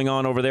what's going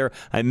on over there.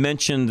 I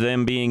mentioned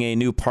them being a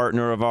new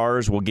partner of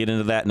ours. We'll get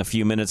into that in a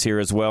few minutes here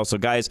as well. So,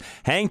 guys,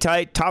 hang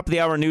tight. Top of the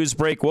hour news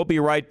break. We'll be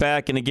right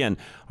back. And, again,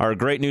 our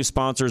great new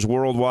sponsors,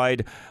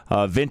 Worldwide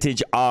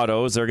Vintage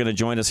Autos. They're going to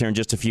join us here in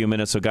just a few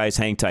minutes. So, guys,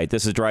 hang tight.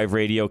 This is Drive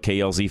Radio,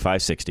 KLZ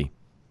 560.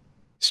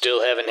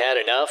 Still haven't had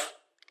enough?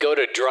 Go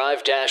to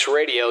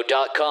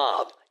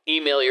drive-radio.com.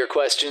 Email your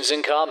questions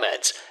and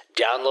comments,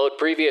 download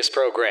previous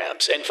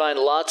programs, and find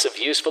lots of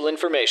useful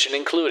information,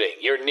 including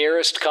your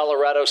nearest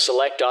Colorado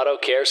Select Auto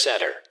Care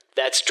Center.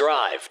 That's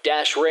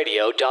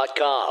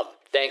drive-radio.com.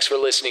 Thanks for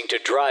listening to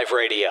Drive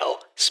Radio,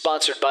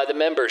 sponsored by the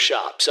member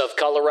shops of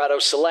Colorado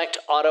Select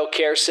Auto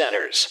Care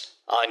Centers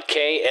on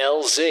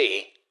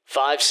KLZ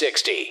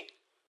 560.